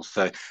 people.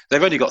 So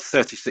they've only got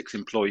 36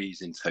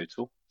 employees in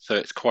total. So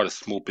it's quite a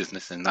small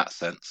business in that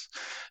sense.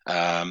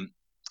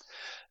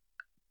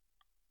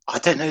 I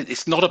don't know.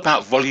 It's not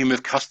about volume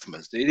of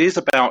customers. It is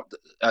about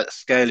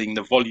scaling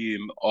the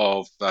volume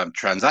of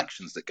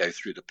transactions that go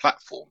through the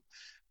platform.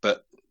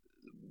 But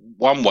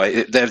one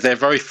way, they're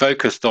very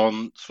focused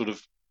on sort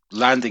of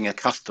landing a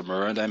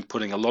customer and then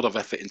putting a lot of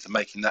effort into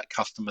making that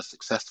customer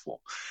successful.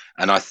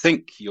 And I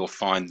think you'll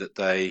find that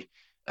they're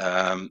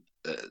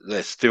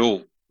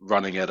still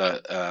running at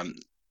a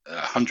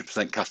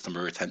 100%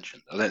 customer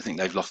retention. I don't think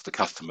they've lost the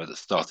customer that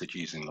started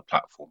using the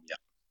platform yet.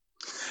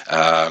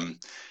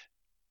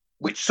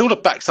 Which sort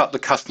of backs up the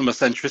customer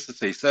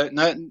centricity. So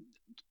no,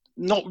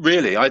 not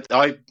really.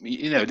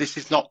 This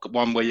is not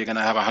one where you're going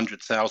to have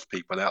 100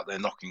 salespeople out there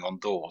knocking on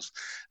doors.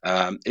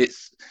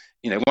 It's,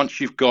 once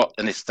you've got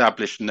an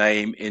established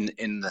name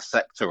in the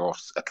sector or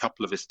a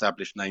couple of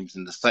established names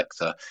in the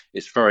sector,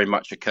 it's very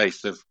much a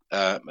case of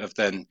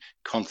then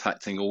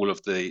contacting all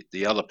of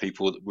the other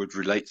people that would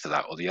relate to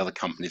that, or the other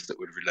companies that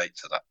would relate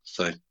to that.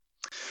 So,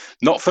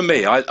 not for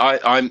me.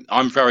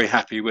 I'm very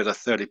happy with a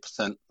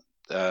 30%.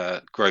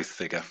 Growth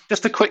figure.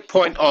 Just a quick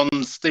point on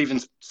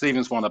Stephen's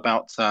one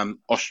about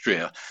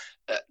Austria.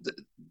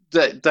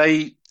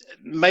 They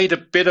made a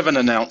bit of an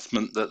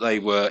announcement that they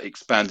were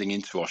expanding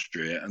into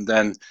Austria, and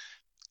then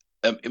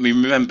I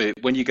mean, remember,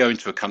 when you go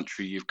into a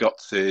country, you've got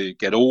to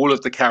get all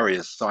of the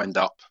carriers signed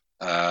up.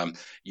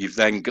 You've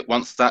then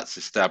once that's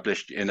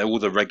established, all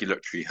the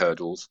regulatory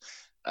hurdles,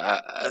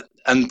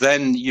 and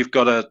then you've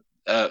got to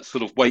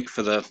sort of wait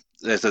for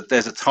there's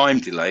a time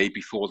delay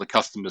before the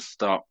customers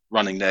start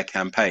running their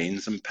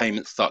campaigns and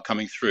payments start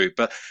coming through.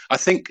 But I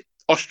think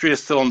Austria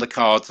is still on the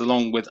cards,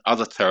 along with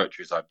other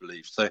territories, I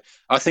believe. So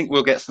I think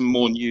we'll get some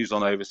more news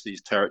on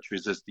overseas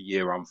territories as the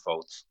year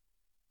unfolds.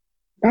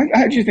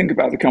 How do you think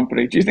about the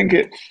company? Do you think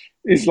it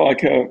is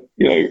like a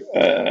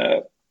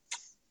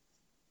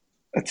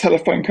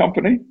telephone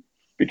company?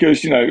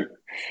 Because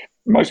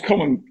most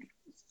common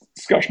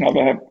discussion I've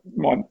had with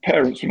my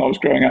parents when I was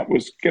growing up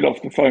was, get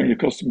off the phone, you're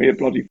costing me a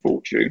bloody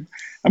fortune.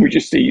 And we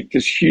just see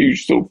this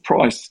huge sort of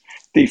price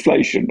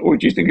deflation. Or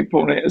do you think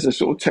upon it as a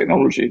sort of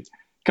technology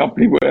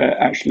company where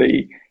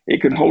actually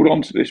it can hold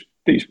on to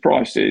these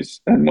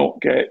prices and not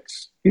get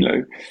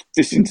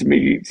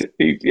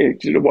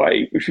disintermediated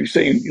away, which we've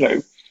seen.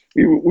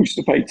 We used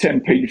to pay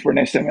 10p for an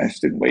SMS,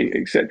 didn't we,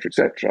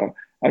 etc.,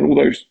 and all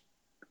those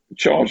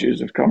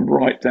charges have come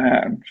right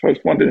down. So I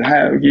just wondered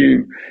how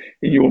you,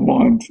 in your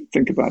mind,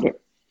 think about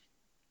it.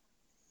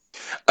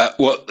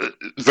 Well,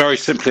 very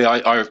simply,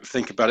 I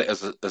think about it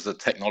as a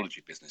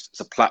technology business. It's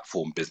a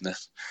platform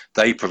business.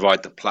 They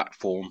provide the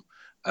platform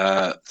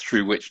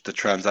through which the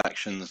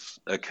transactions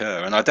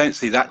occur, and I don't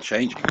see that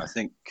changing. I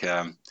think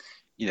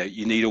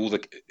you need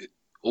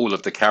all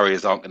of the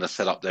carriers aren't going to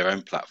set up their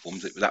own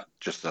platforms. That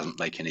just doesn't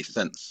make any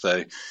sense.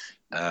 So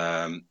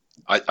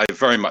I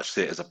very much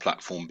see it as a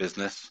platform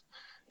business.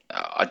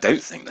 I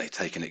don't think they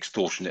take an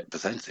extortionate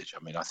percentage.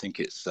 I mean, I think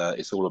it's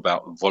all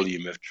about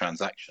volume of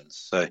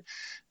transactions. So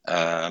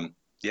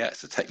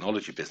it's a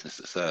technology business.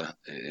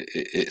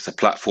 It's a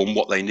platform.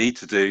 What they need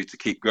to do to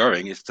keep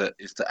growing is to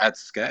add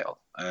scale,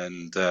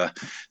 and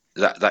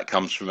that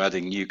comes from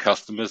adding new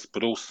customers,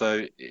 but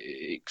also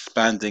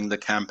expanding the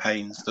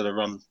campaigns that are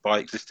run by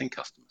existing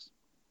customers.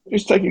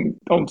 Just taking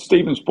on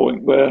Stephen's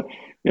point, where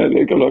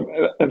they've got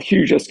a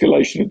huge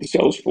escalation of the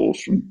sales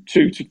force from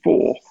 2 to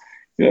 4.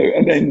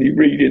 And then you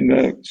read in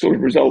the sort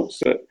of results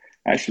that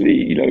actually,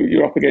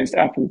 you're up against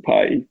Apple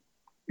Pay.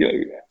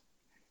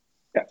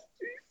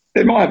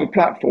 They might have a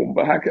platform,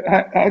 but how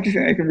do you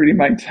think they can really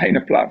maintain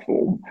a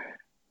platform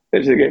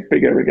as they get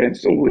bigger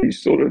against all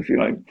these sort of,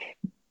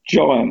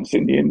 giants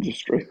in the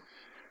industry?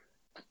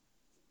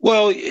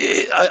 Well,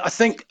 I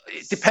think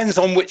it depends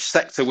on which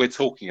sector we're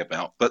talking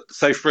about. But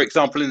so, for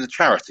example, in the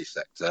charity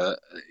sector,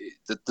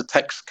 the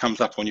text comes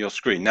up on your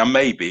screen. Now,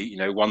 maybe,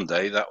 one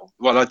day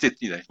one of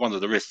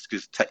the risks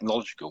is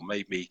technological.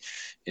 Maybe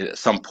at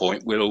some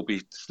point we'll all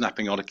be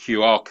snapping on a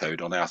QR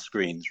code on our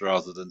screens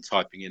rather than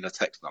typing in a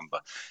text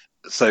number.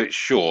 So,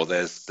 sure,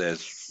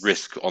 there's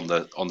risk on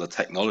the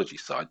technology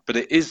side, but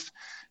it is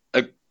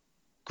a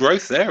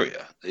growth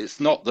area. It's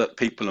not that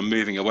people are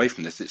moving away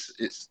from this.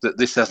 It's that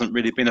this hasn't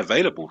really been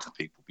available to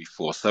people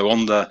before. So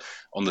on the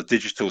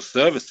digital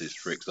services,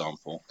 for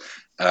example,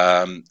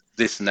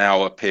 this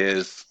now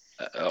appears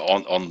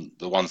on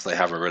the ones they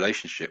have a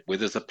relationship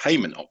with as a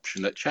payment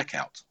option at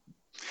checkout.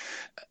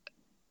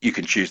 You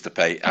can choose to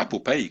pay Apple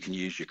Pay. You can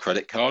use your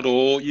credit card,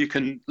 or you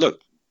can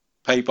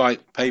pay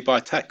by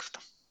text.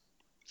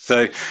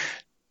 So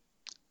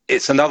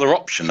it's another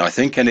option, I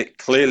think, and it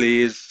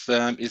clearly is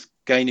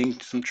gaining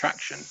some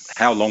traction.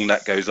 How long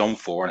that goes on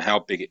for and how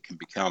big it can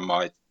become,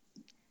 I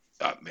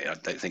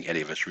don't think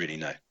any of us really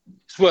know.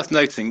 It's worth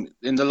noting,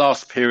 in the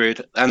last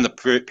period and the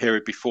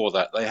period before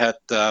that, they had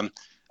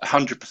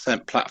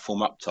 100% platform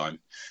uptime,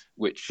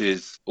 which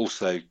is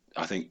also,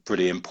 I think,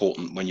 pretty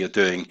important when you're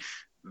doing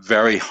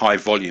very high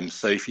volumes.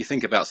 So if you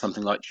think about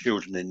something like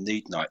Children in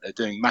Need Night, they're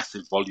doing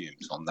massive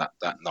volumes on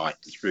that night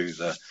through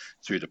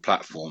the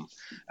platform,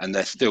 and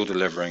they're still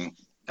delivering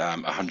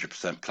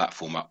 100%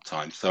 platform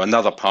uptime. So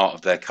another part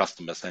of their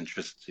customer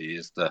centricity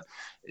is the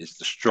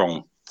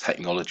strong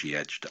technology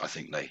edge that I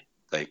think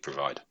they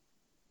provide.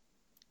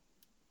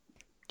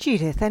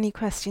 Judith, any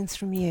questions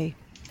from you?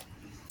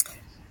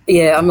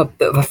 Yeah, I'm a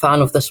bit of a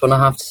fan of this one, I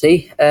have to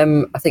say.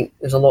 I think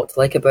there's a lot to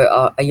like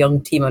about a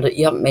young team.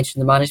 You haven't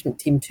mentioned the management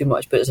team too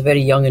much, but it's a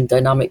very young and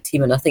dynamic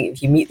team. And I think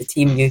if you meet the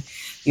team,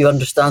 you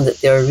understand that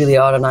they really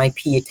are an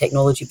IP, a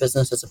technology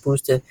business, as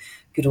opposed to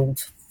good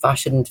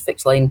old-fashioned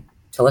fixed-line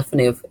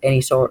telephony of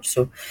any sort.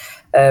 So,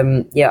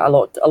 a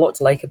lot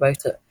to like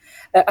about it.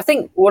 I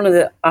think one of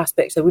the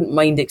aspects I wouldn't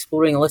mind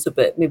exploring a little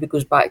bit maybe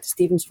goes back to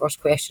Stephen's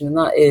first question, and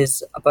that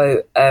is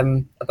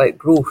about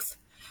growth.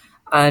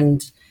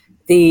 And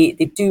they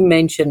do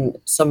mention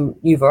some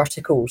new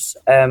verticals,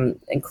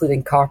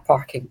 including car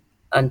parking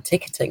and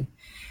ticketing,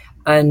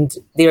 and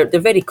they're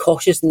very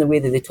cautious in the way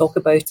that they talk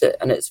about it,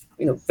 and it's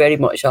very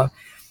much a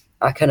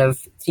kind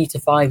of 3 to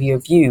 5 year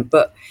view.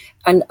 But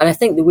and I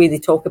think the way they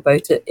talk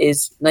about it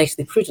is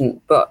nicely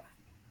prudent. But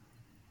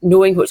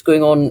knowing what's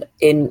going on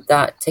in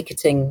that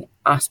ticketing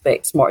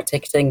aspect, smart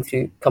ticketing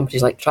through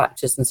companies like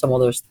Tractus and some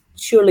others,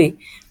 surely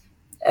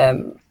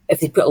if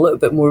they put a little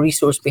bit more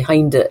resource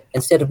behind it,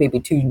 instead of maybe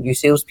 2 new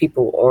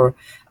salespeople or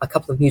a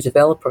couple of new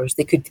developers,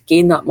 they could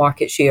gain that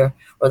market share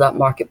or that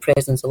market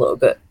presence a little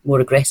bit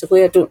more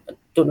aggressively. I don't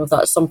know if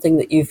that's something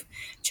that you've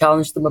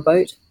challenged them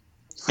about.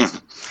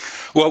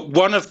 Well,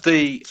 one of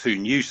the 2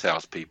 new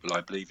salespeople,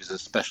 I believe, is a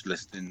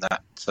specialist in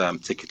that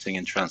ticketing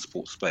and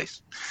transport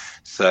space.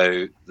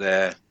 So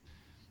they're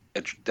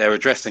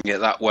addressing it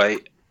that way.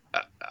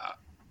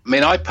 I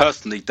mean, I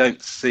personally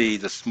don't see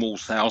the small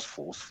sales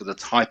force for the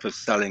type of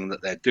selling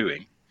that they're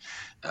doing.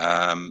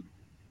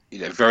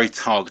 Very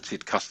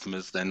targeted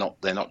customers. They're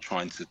not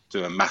trying to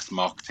do a mass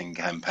marketing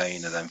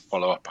campaign and then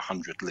follow up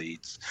 100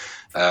 leads.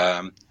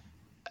 We're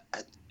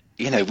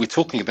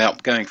talking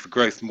about going for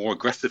growth more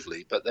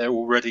aggressively, but they're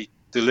already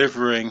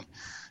delivering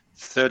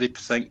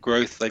 30%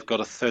 growth. They've got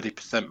a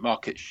 30%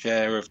 market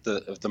share of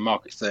the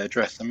markets they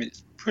address. I mean,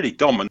 it's pretty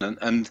dominant,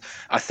 and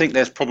I think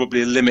there's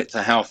probably a limit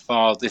to how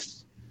far this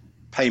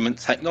payment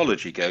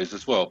technology goes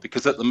as well,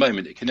 because at the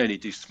moment it can only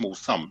do small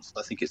sums.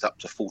 I think it's up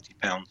to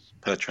 £40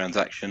 per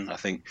transaction. I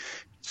think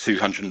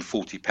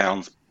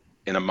 £240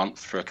 in a month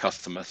for a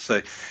customer.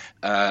 So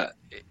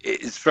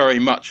it's very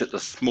much at the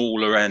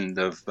smaller end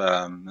of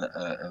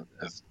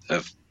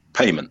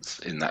payments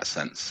in that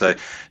sense. So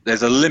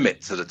there's a limit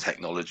to the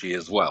technology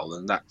as well,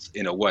 and that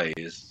in a way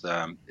is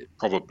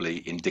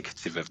probably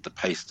indicative of the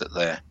pace that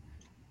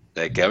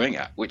they're going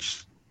at,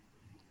 which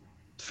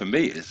for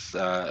me is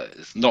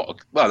not,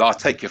 well, I'll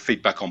take your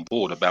feedback on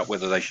board about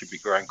whether they should be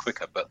growing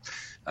quicker, but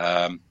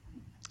I'm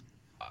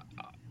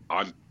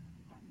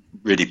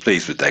really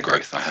pleased with their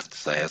growth, I have to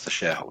say, as a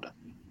shareholder.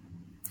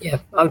 Yeah,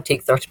 I would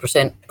take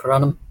 30% per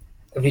annum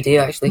every day,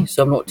 actually,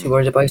 so I'm not too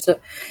worried about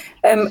it.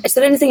 Is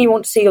there anything you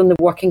want to say on the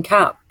working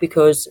cap?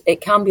 Because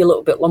it can be a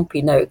little bit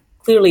lumpy now.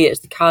 Clearly,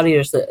 it's the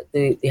carriers that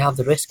they have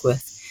the risk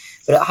with,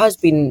 but it has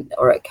been,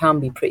 or it can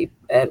be pretty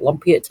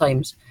lumpy at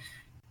times.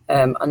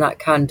 And that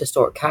can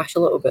distort cash a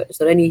little bit. Is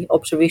there any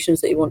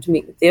observations that you want to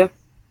make there?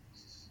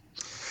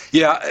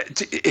 Yeah,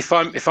 if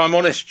I'm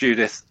honest,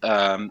 Judith,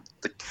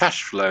 the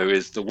cash flow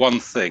is the one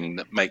thing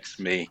that makes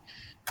me,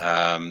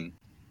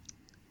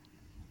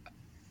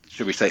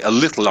 should we say, a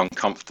little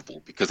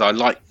uncomfortable, because I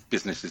like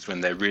businesses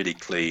when they're really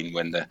clean,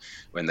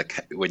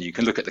 when you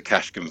can look at the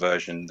cash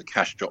conversion, the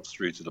cash drops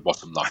through to the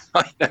bottom line.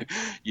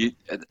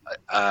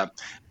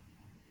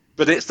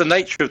 But it's the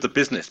nature of the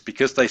business,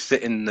 because they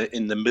sit in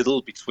the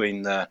middle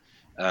between the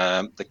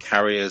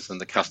carriers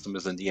and the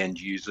customers and the end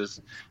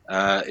users.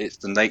 It's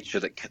the nature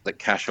that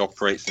cash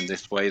operates in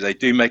this way. They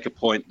do make a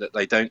point that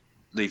they don't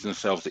leave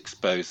themselves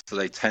exposed, so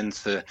they tend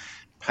to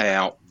pay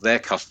out their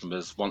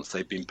customers once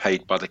they've been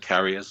paid by the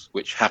carriers,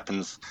 which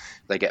happens.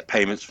 They get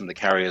payments from the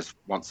carriers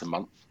once a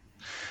month.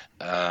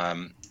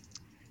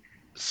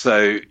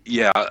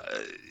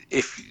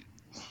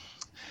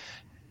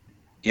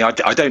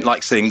 I don't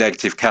like seeing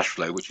negative cash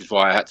flow, which is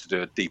why I had to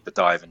do a deeper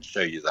dive and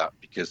show you that,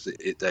 because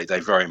they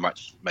very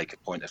much make a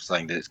point of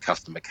saying that it's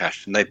customer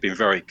cash, and they've been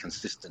very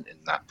consistent in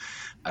that.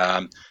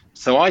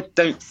 So I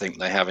don't think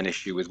they have an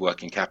issue with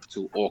working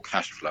capital or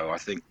cash flow. I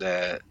think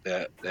they're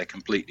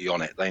completely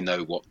on it. They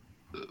know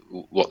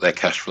what their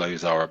cash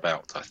flows are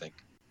about, I think.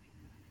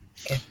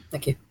 Okay,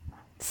 thank you.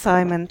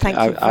 Simon, thank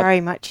you very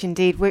much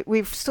indeed.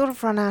 We've sort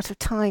of run out of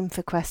time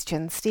for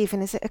questions.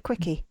 Stephen, is it a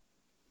quickie?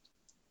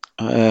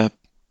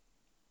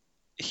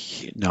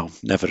 No,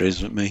 never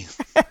is with me.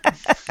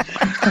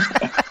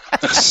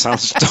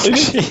 Sounds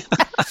dodgy.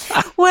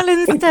 Well,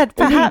 instead,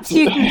 perhaps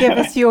you can give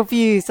us your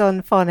views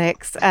on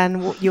phonics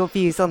and your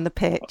views on the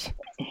pitch.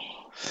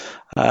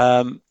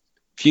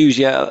 Views,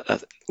 yeah,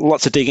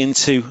 lots to dig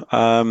into.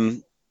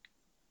 The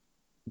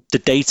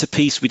data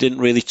piece we didn't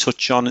really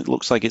touch on. It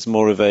looks like it's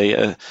more of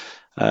a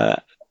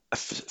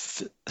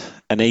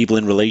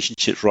enabling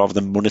relationships rather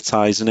than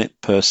monetizing it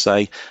per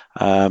se.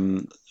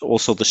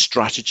 Also the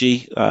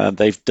strategy,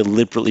 they've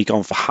deliberately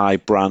gone for high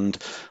brand,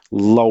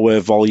 lower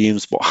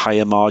volumes but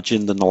higher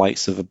margin than the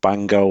likes of a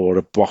Bango or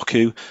a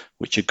Boku,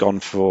 which have gone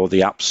for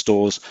the app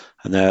stores,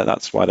 and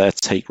that's why their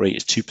take rate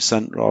is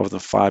 2% rather than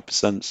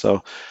 5%.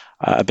 So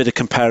a bit of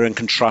compare and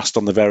contrast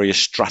on the various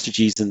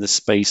strategies in this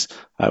space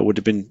would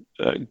have been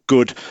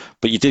good,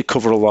 but you did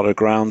cover a lot of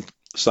ground,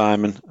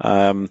 Simon.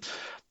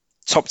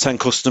 Top 10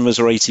 customers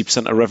are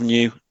 80% of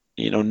revenue.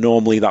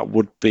 Normally that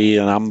would be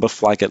an amber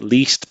flag at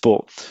least,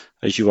 but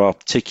as you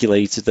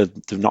articulated,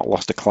 they've not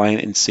lost a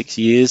client in 6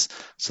 years.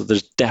 So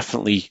there's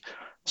definitely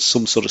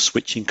some sort of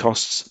switching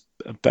costs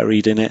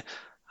buried in it.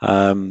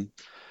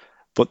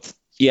 But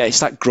yeah, it's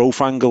that growth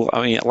angle.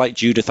 I mean, like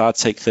Judith, I'd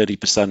take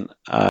 30%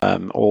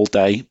 all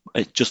day.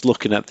 Just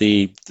looking at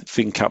the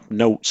FinCap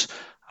notes,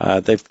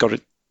 they've got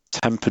it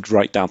tempered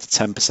right down to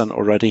 10%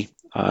 already,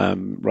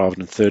 rather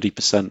than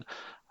 30%.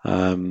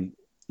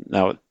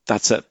 Now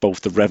that's at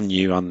both the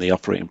revenue and the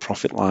operating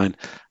profit line.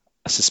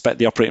 I suspect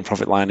the operating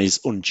profit line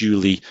is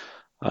unduly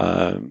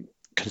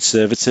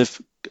conservative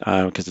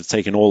because they've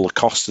taken all the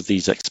costs of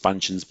these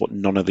expansions but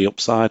none of the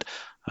upside.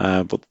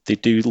 But they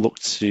do look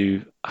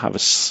to have a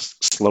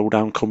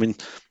slowdown coming.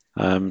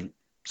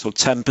 So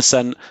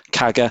 10%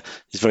 CAGR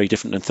is very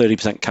different than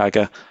 30%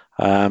 CAGR.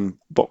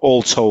 But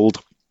all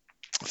told,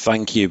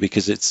 Thank you,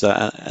 because it's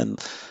and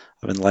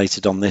I'm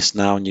enlightened on this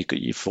now, and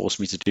you forced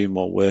me to do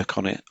more work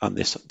on it, on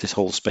this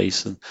whole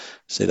space, and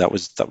say that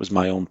was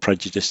my own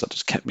prejudice that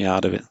just kept me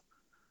out of it.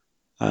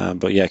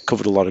 But yeah,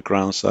 covered a lot of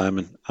ground,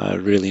 Simon.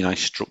 Really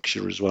nice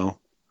structure as well.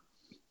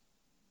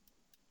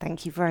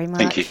 Thank you very much.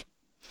 Thank you.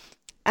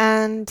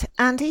 And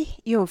Andy,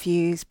 your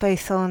views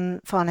both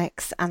on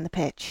phonics and the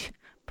pitch,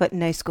 but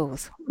no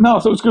scores. No, I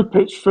thought it was a good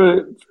pitch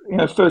for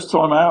first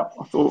time out.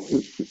 I thought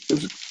it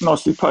was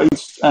nicely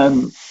paced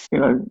and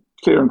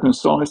clear and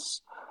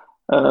concise.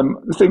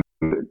 The thing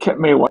that kept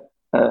me away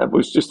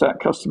was just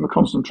that customer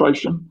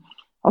concentration.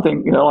 I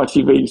think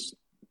ITV's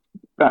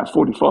about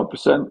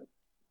 45%,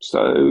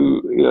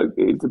 so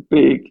it's a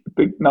big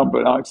number.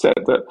 And I accept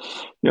that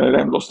they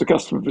haven't lost a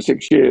customer for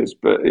 6 years,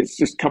 but it's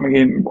just coming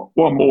in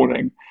one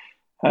morning.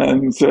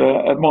 And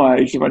at my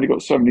age, I've only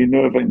got so many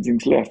nerve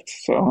endings left,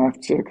 so I have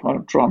to kind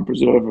of try and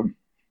preserve them.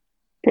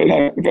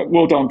 But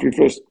well done for your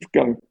first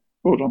go.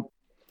 Well done.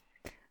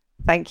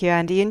 Thank you,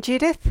 Andy. And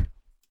Judith?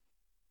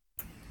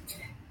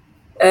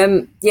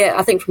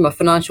 I think from a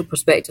financial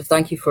perspective,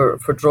 thank you for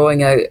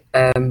drawing out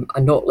and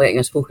not letting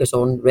us focus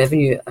on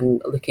revenue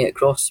and looking at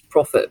gross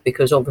profit,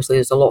 because obviously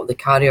there's a lot of the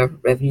carrier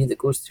revenue that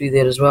goes through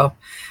there as well,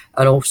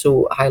 and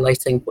also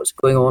highlighting what's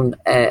going on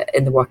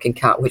in the working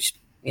cap, which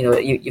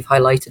you've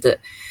highlighted it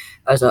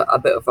as a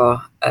bit of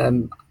a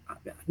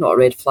not a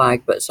red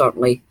flag, but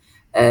certainly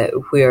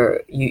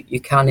where you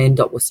can end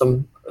up with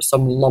some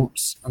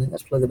lumps. I think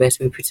that's probably the best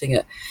way of putting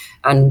it.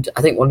 And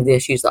I think one of the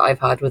issues that I've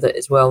had with it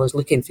as well is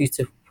looking through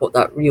to what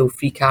that real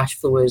free cash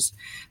flow is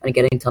and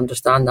getting to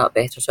understand that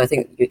better. So I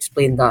think you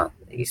explained that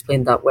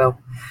well.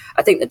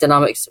 I think the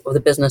dynamics of the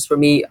business for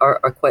me are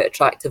quite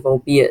attractive,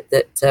 albeit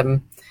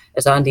that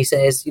as Andy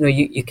says,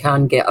 you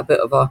can get a bit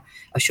of a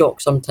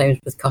shock sometimes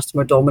with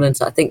customer dominance.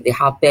 I think they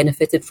have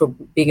benefited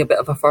from being a bit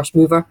of a first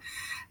mover.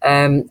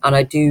 And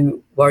I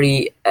do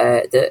worry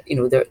that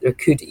there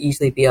could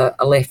easily be a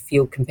left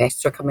field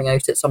competitor coming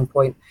out at some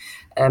point.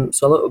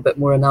 So a little bit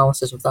more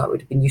analysis of that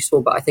would have been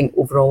useful. But I think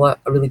overall a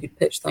really good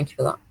pitch. Thank you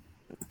for that.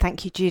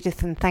 Thank you,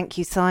 Judith, and thank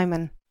you,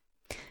 Simon.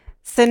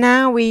 So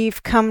now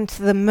we've come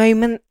to the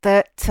moment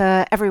that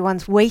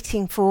everyone's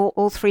waiting for.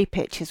 All three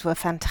pitches were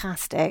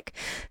fantastic.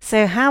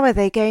 So how are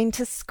they going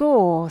to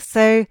score?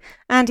 So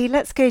Andy,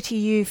 let's go to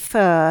you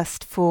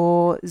first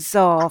for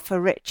Zar, for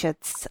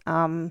Richards.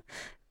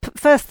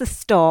 First the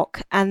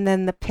stock and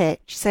then the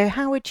pitch. So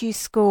how would you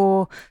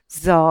score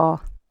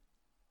Zar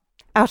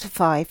out of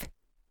 5?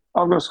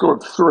 I'm going to score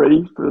at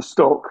 3 for the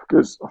stock,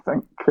 because I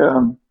think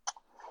a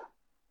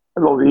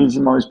lot of the easy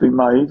money's been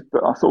made,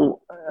 but I thought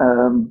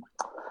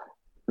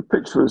the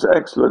pitch was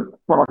excellent.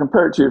 When I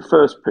compare it to your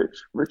first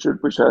pitch, Richard,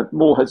 which had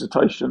more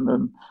hesitation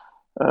than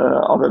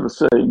I've ever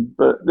seen,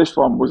 but this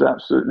one was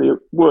absolutely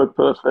word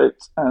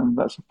perfect, and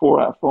that's a 4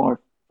 out of 5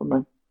 for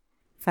me.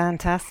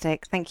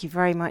 Fantastic. Thank you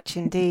very much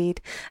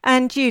indeed.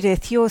 And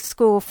Judith, your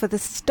score for the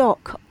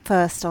stock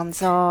first on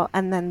Zar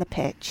and then the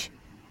pitch.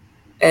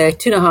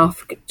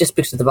 2.5, just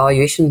because of the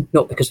valuation,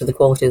 not because of the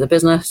quality of the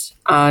business.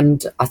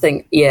 And I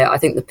think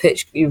the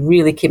pitch, you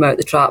really came out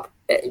the trap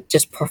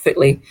just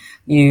perfectly.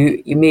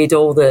 You made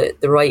all the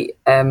right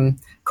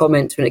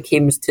comments when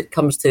it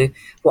comes to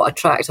what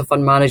attracts a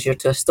fund manager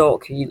to a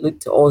stock. You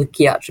looked at all the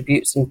key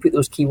attributes and put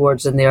those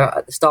keywords in there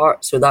at the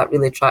start, so that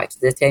really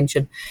attracted the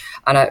attention.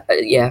 And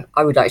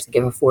I would actually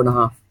give a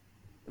 4.5.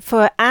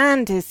 For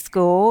Andy's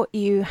score,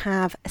 you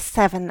have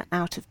 7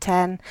 out of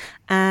 10.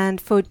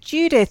 And for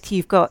Judith,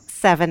 you've got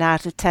 7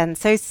 out of 10.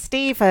 So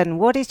Stephen,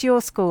 what is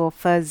your score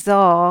for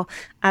Zar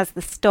as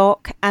the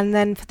stock and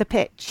then for the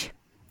pitch?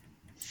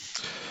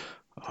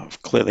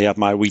 I've clearly had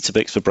my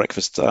Weetabix for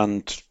breakfast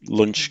and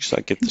lunch, so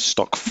I give the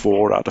stock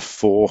 4 out of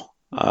 4.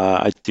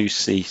 I do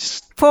see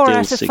 4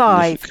 out of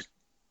 5.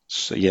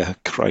 So yeah,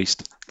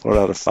 Christ, 4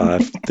 out of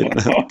 5.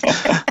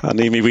 I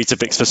need me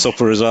Weetabix for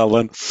supper as well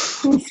then.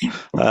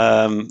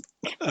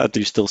 I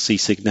do still see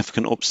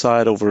significant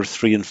upside over a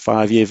 3 and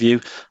 5 year view,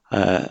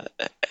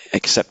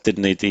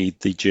 accepting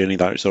the journey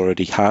that it's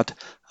already had.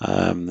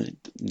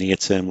 Near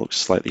term looks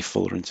slightly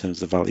fuller in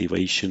terms of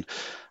valuation.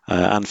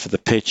 And for the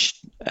pitch,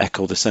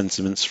 echo the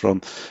sentiments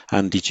from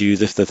Andy,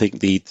 Judith. I think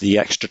the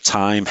extra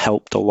time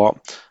helped a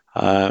lot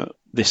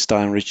this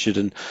time, Richard,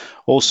 and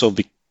also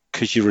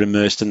because you're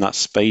immersed in that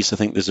space, I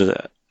think there's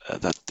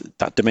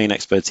that domain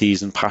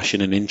expertise and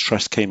passion and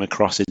interest came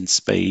across in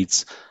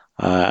spades,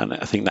 and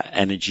I think that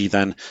energy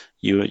then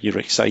you're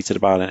excited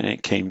about it and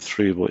it came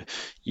through. But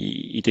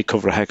you did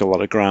cover a heck of a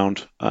lot of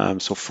ground,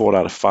 so 4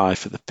 out of 5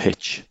 for the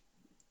pitch.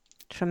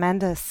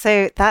 Tremendous.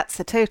 So that's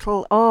a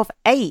total of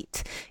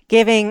 8,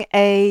 giving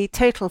a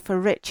total for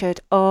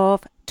Richard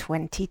of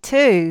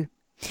 22.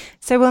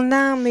 So we'll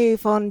now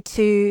move on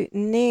to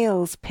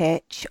Neil's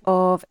pitch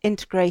of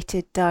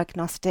Integrated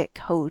Diagnostic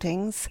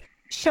Holdings.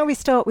 Shall we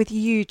start with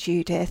you,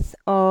 Judith,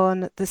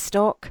 on the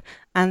stock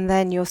and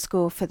then your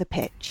score for the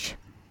pitch?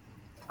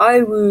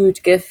 I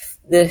would give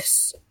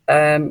this,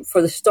 for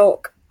the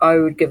stock,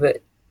 I'll give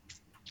it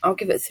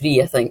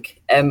 3, I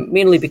think,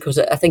 mainly because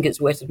I think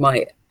it's whetted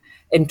my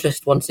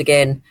interest once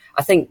again.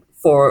 I think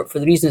for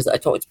the reasons that I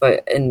talked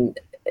about in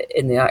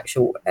the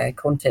actual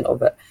content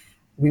of it.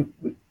 We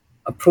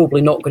are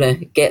probably not going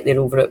to get there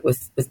over it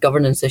with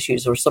governance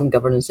issues or some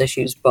governance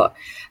issues, but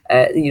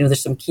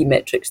there's some key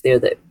metrics there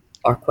that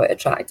are quite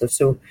attractive.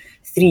 So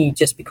 3,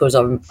 just because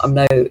I'm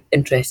now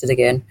interested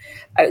again.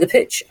 Out of the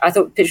pitch, I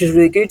thought the pitch was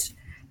really good.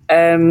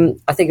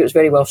 I think it was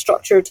very well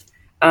structured,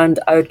 and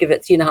I would give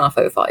it 3.5 out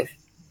of 5.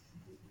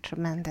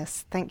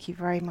 Tremendous. Thank you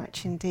very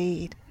much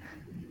indeed.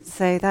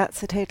 So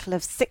that's a total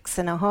of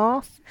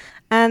 6.5.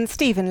 And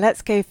Stephen,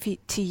 let's go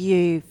to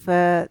you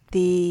for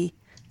the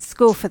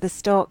score for the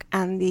stock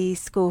and the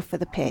score for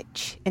the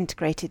pitch,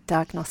 Integrated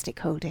Diagnostic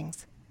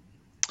Holdings.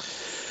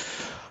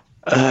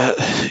 A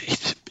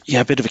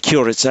bit of a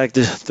curate's egg.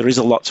 There is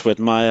a lot to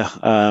admire,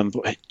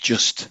 but it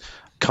just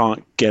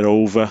can't get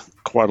over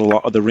quite a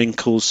lot of the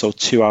wrinkles. So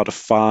 2 out of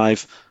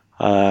 5.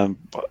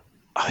 But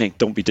I think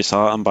don't be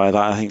disheartened by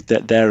that. I think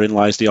that therein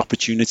lies the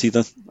opportunity.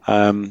 Then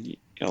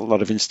a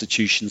lot of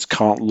institutions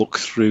can't look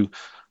through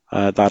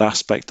that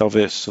aspect of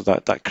it, so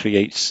that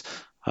creates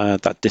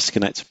that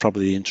disconnect to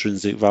probably the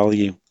intrinsic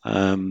value.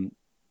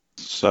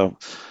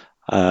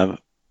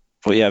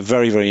 But yeah,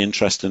 very, very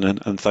interesting,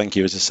 and thank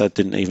you. As I said,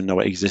 didn't even know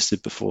it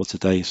existed before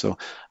today, so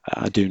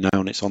I do now,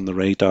 and it's on the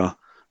radar.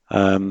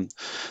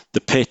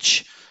 The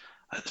pitch,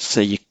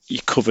 so you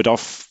covered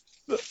off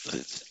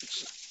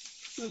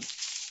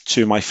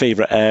 2 of my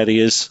favourite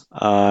areas.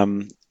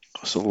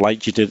 So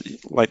like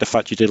the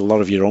fact you did a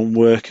lot of your own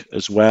work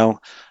as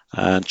well,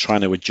 and trying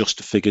to adjust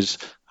the figures.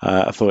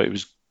 I thought it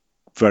was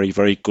very,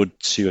 very good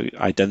to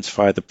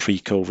identify the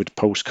pre-COVID,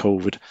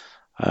 post-COVID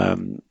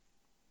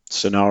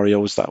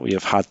scenarios that we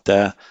have had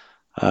there,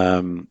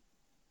 and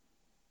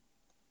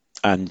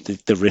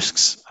the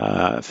risks.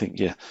 I think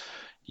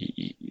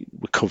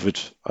were covered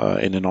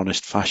in an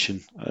honest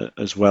fashion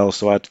as well.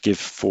 So I'd give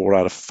 4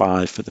 out of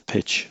 5 for the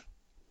pitch.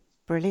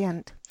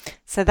 Brilliant.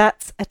 So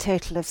that's a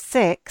total of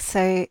 6.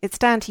 So it's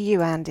down to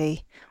you,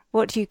 Andy.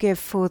 What do you give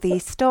for the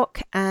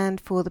stock and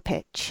for the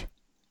pitch?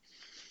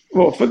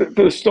 Well, for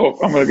the stock,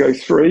 I'm going to go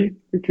 3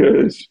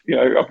 because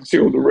I can see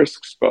all the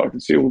risks, but I can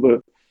see all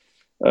the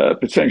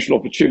potential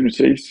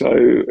opportunity. So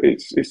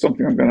it's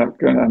something I'm going to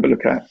have a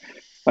look at.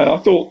 And I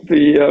thought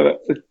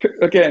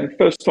again,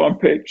 first time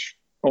pitch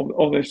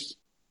on this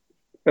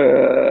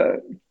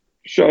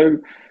show,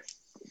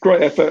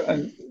 great effort,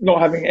 and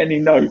not having any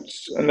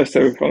notes unless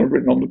they were kind of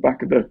written on the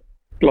back of the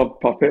glove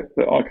puppet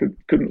that I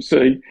couldn't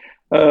see.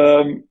 So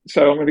I'm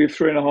going to give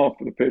 3.5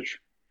 for the pitch.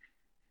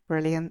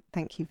 Brilliant.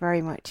 Thank you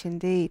very much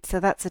indeed. So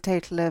that's a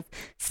total of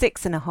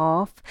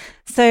 6.5.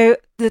 So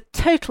the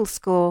total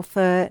score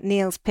for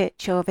Neil's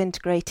pitch of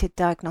Integrated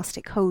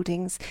Diagnostic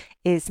Holdings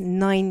is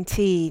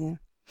 19.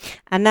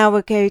 And now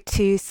we'll go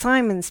to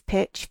Simon's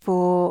pitch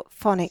for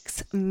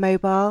Fonix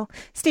Mobile.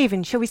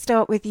 Stephen, shall we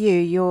start with you?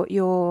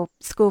 Your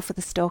score for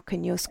the stock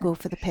and your score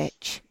for the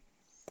pitch.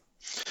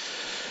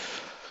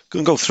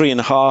 Going to go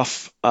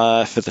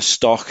 3.5 for the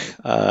stock.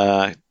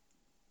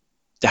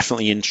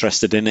 Definitely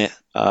interested in it.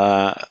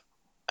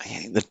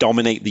 They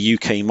dominate the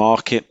UK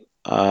market.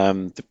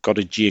 They've got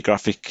a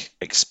geographic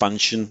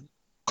expansion,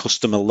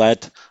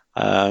 customer-led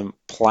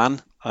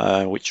plan,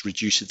 which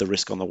reduces the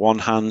risk on the one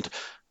hand,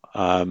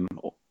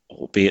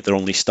 albeit they're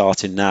only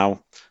starting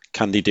now.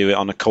 Can they do it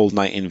on a cold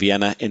night in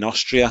Vienna, in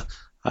Austria?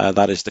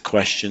 That is the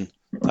question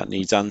that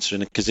needs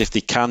answering. Because if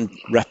they can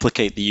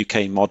replicate the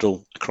UK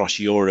model across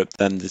Europe,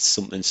 then there's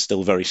something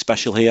still very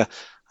special here.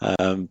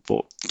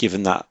 But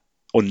given that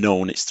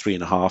unknown, it's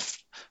 3.5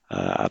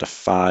 out of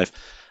 5.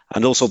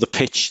 And also the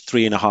pitch,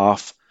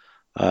 3.5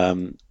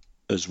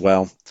 as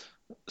well.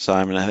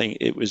 Simon, I think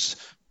it was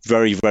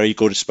very, very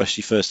good,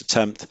 especially first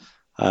attempt.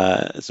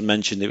 As I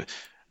mentioned,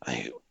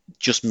 it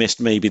just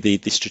missed maybe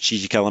the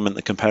strategic element,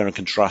 the compare and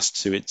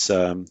contrast to its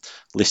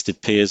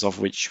listed peers, of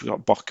which we've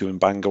got Boku and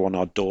Bango on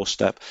our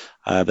doorstep.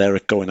 They're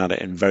going at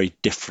it in a very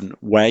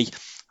different way.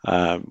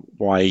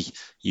 Why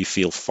you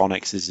feel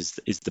Fonix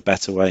is the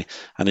better way.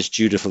 And as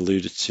Judith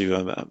alluded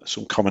to,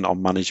 some comment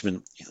on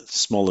management, the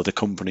smaller the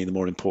company, the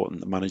more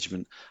important the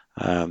management.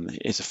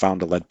 It's a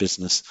founder-led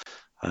business.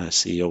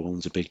 CEO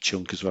owns a big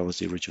chunk as well as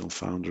the original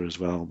founder as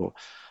well. But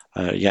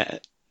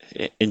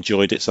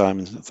enjoyed it,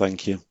 Simon.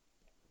 Thank you.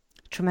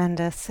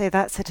 Tremendous. So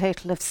that's a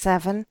total of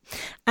 7.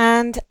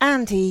 And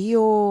Andy,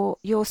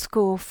 your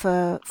score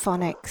for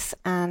Fonix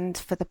and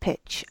for the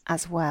pitch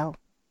as well.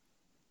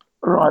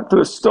 Right, for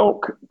the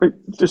stock,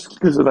 just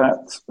because of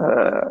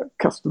that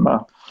customer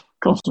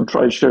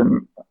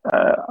concentration,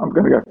 I'm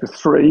going to go for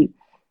 3.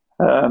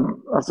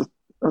 As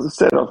I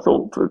said, I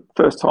thought for the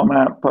first time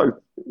out, both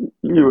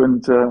you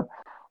and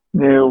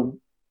Neil,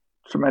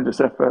 tremendous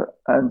effort,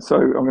 and so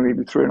I'm going to give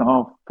you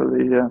 3.5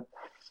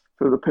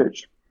 for the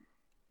pitch.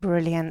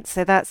 Brilliant.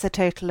 So that's a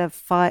total of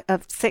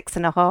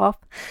 6.5.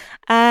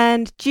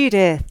 And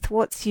Judith,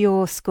 what's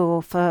your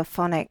score for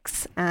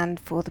Fonix and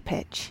for the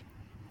pitch?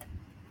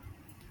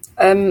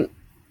 For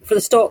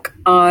the stock,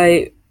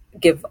 I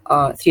give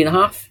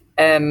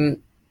 3.5.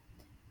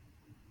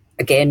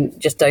 Again,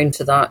 just down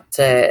to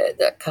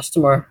that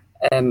customer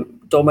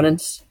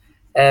dominance.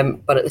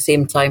 But at the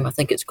same time, I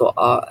think it's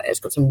got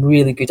some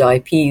really good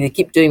IP. They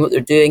keep doing what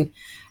they're doing,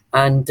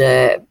 and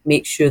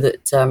make sure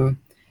that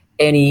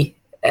any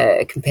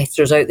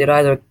competitors out there,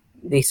 either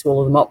they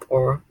swallow them up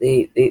or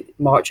they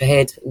march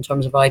ahead in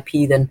terms of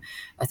IP. Then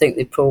I think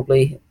they've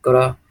probably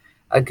got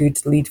a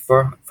good lead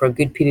for a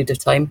good period of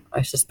time,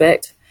 I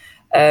suspect.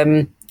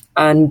 And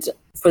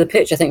for the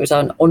pitch, I think it was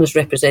an honest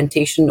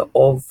representation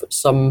of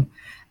some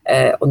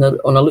on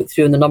a look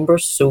through in the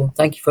numbers. So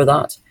thank you for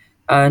that.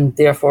 And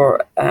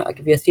therefore, I'll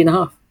give you a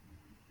 3.5.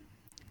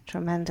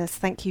 Tremendous.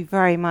 Thank you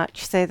very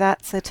much. So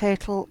that's a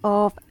total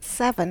of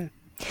 7.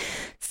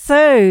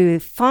 So,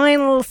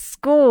 final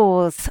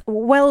scores.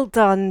 Well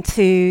done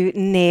to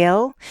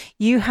Neil.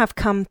 You have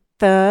come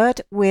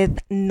third with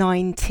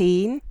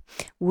 19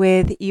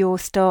 with your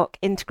stock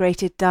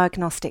Integrated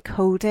Diagnostic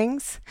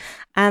Holdings.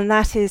 And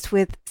that is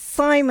with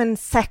Simon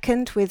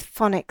second with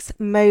Fonix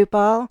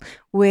Mobile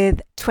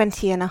with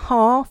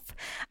 20.5.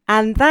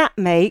 And that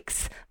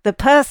makes the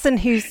person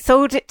who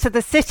sold it to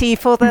the city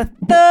for the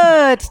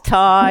third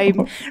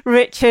time,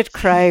 Richard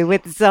Crowe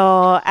with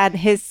ZAR and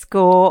his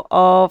score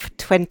of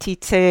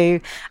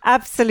 22.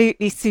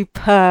 Absolutely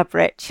superb,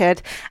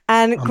 Richard.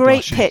 And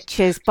great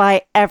pitches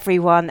by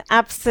everyone.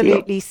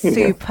 Absolutely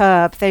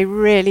superb. They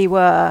really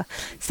were.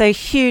 So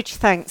huge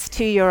thanks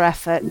to your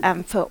effort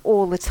and for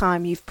all the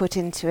time you've put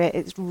into it.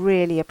 It's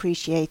really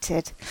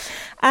appreciated.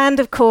 And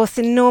of course,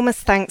 enormous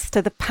thanks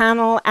to the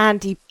panel,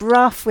 Andy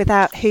Brough,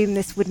 without whom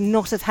this would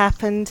not have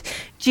happened,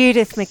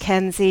 Judith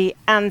Mackenzie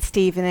and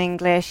Stephen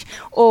English.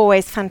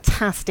 Always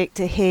fantastic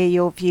to hear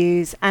your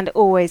views and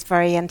always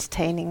very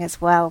entertaining as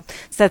well.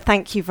 So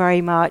thank you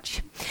very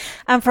much.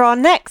 And for our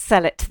next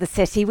Sell It to the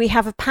City, we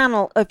have a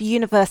panel of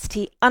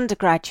university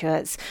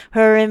undergraduates who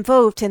are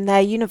involved in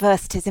their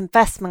university's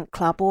investment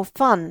club or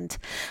fund,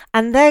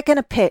 and they're going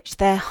to pitch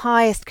their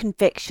highest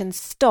conviction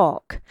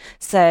stock.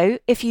 So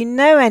if you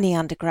know any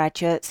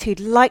undergraduates who'd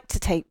like to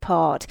take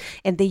part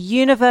in the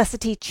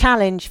University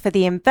Challenge for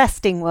the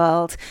Investing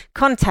World,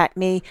 contact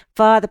me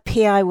via the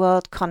PI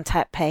World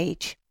contact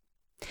page.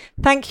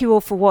 Thank you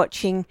all for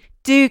watching.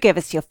 Do give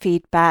us your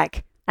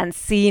feedback and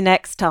see you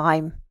next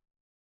time.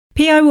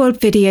 PI World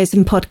videos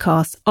and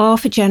podcasts are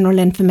for general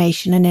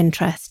information and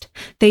interest.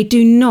 They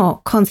do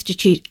not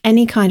constitute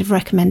any kind of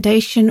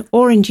recommendation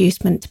or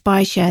inducement to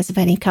buy shares of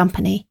any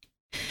company.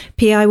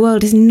 PI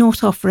World is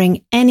not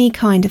offering any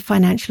kind of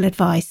financial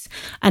advice,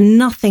 and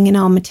nothing in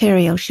our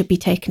material should be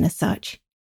taken as such.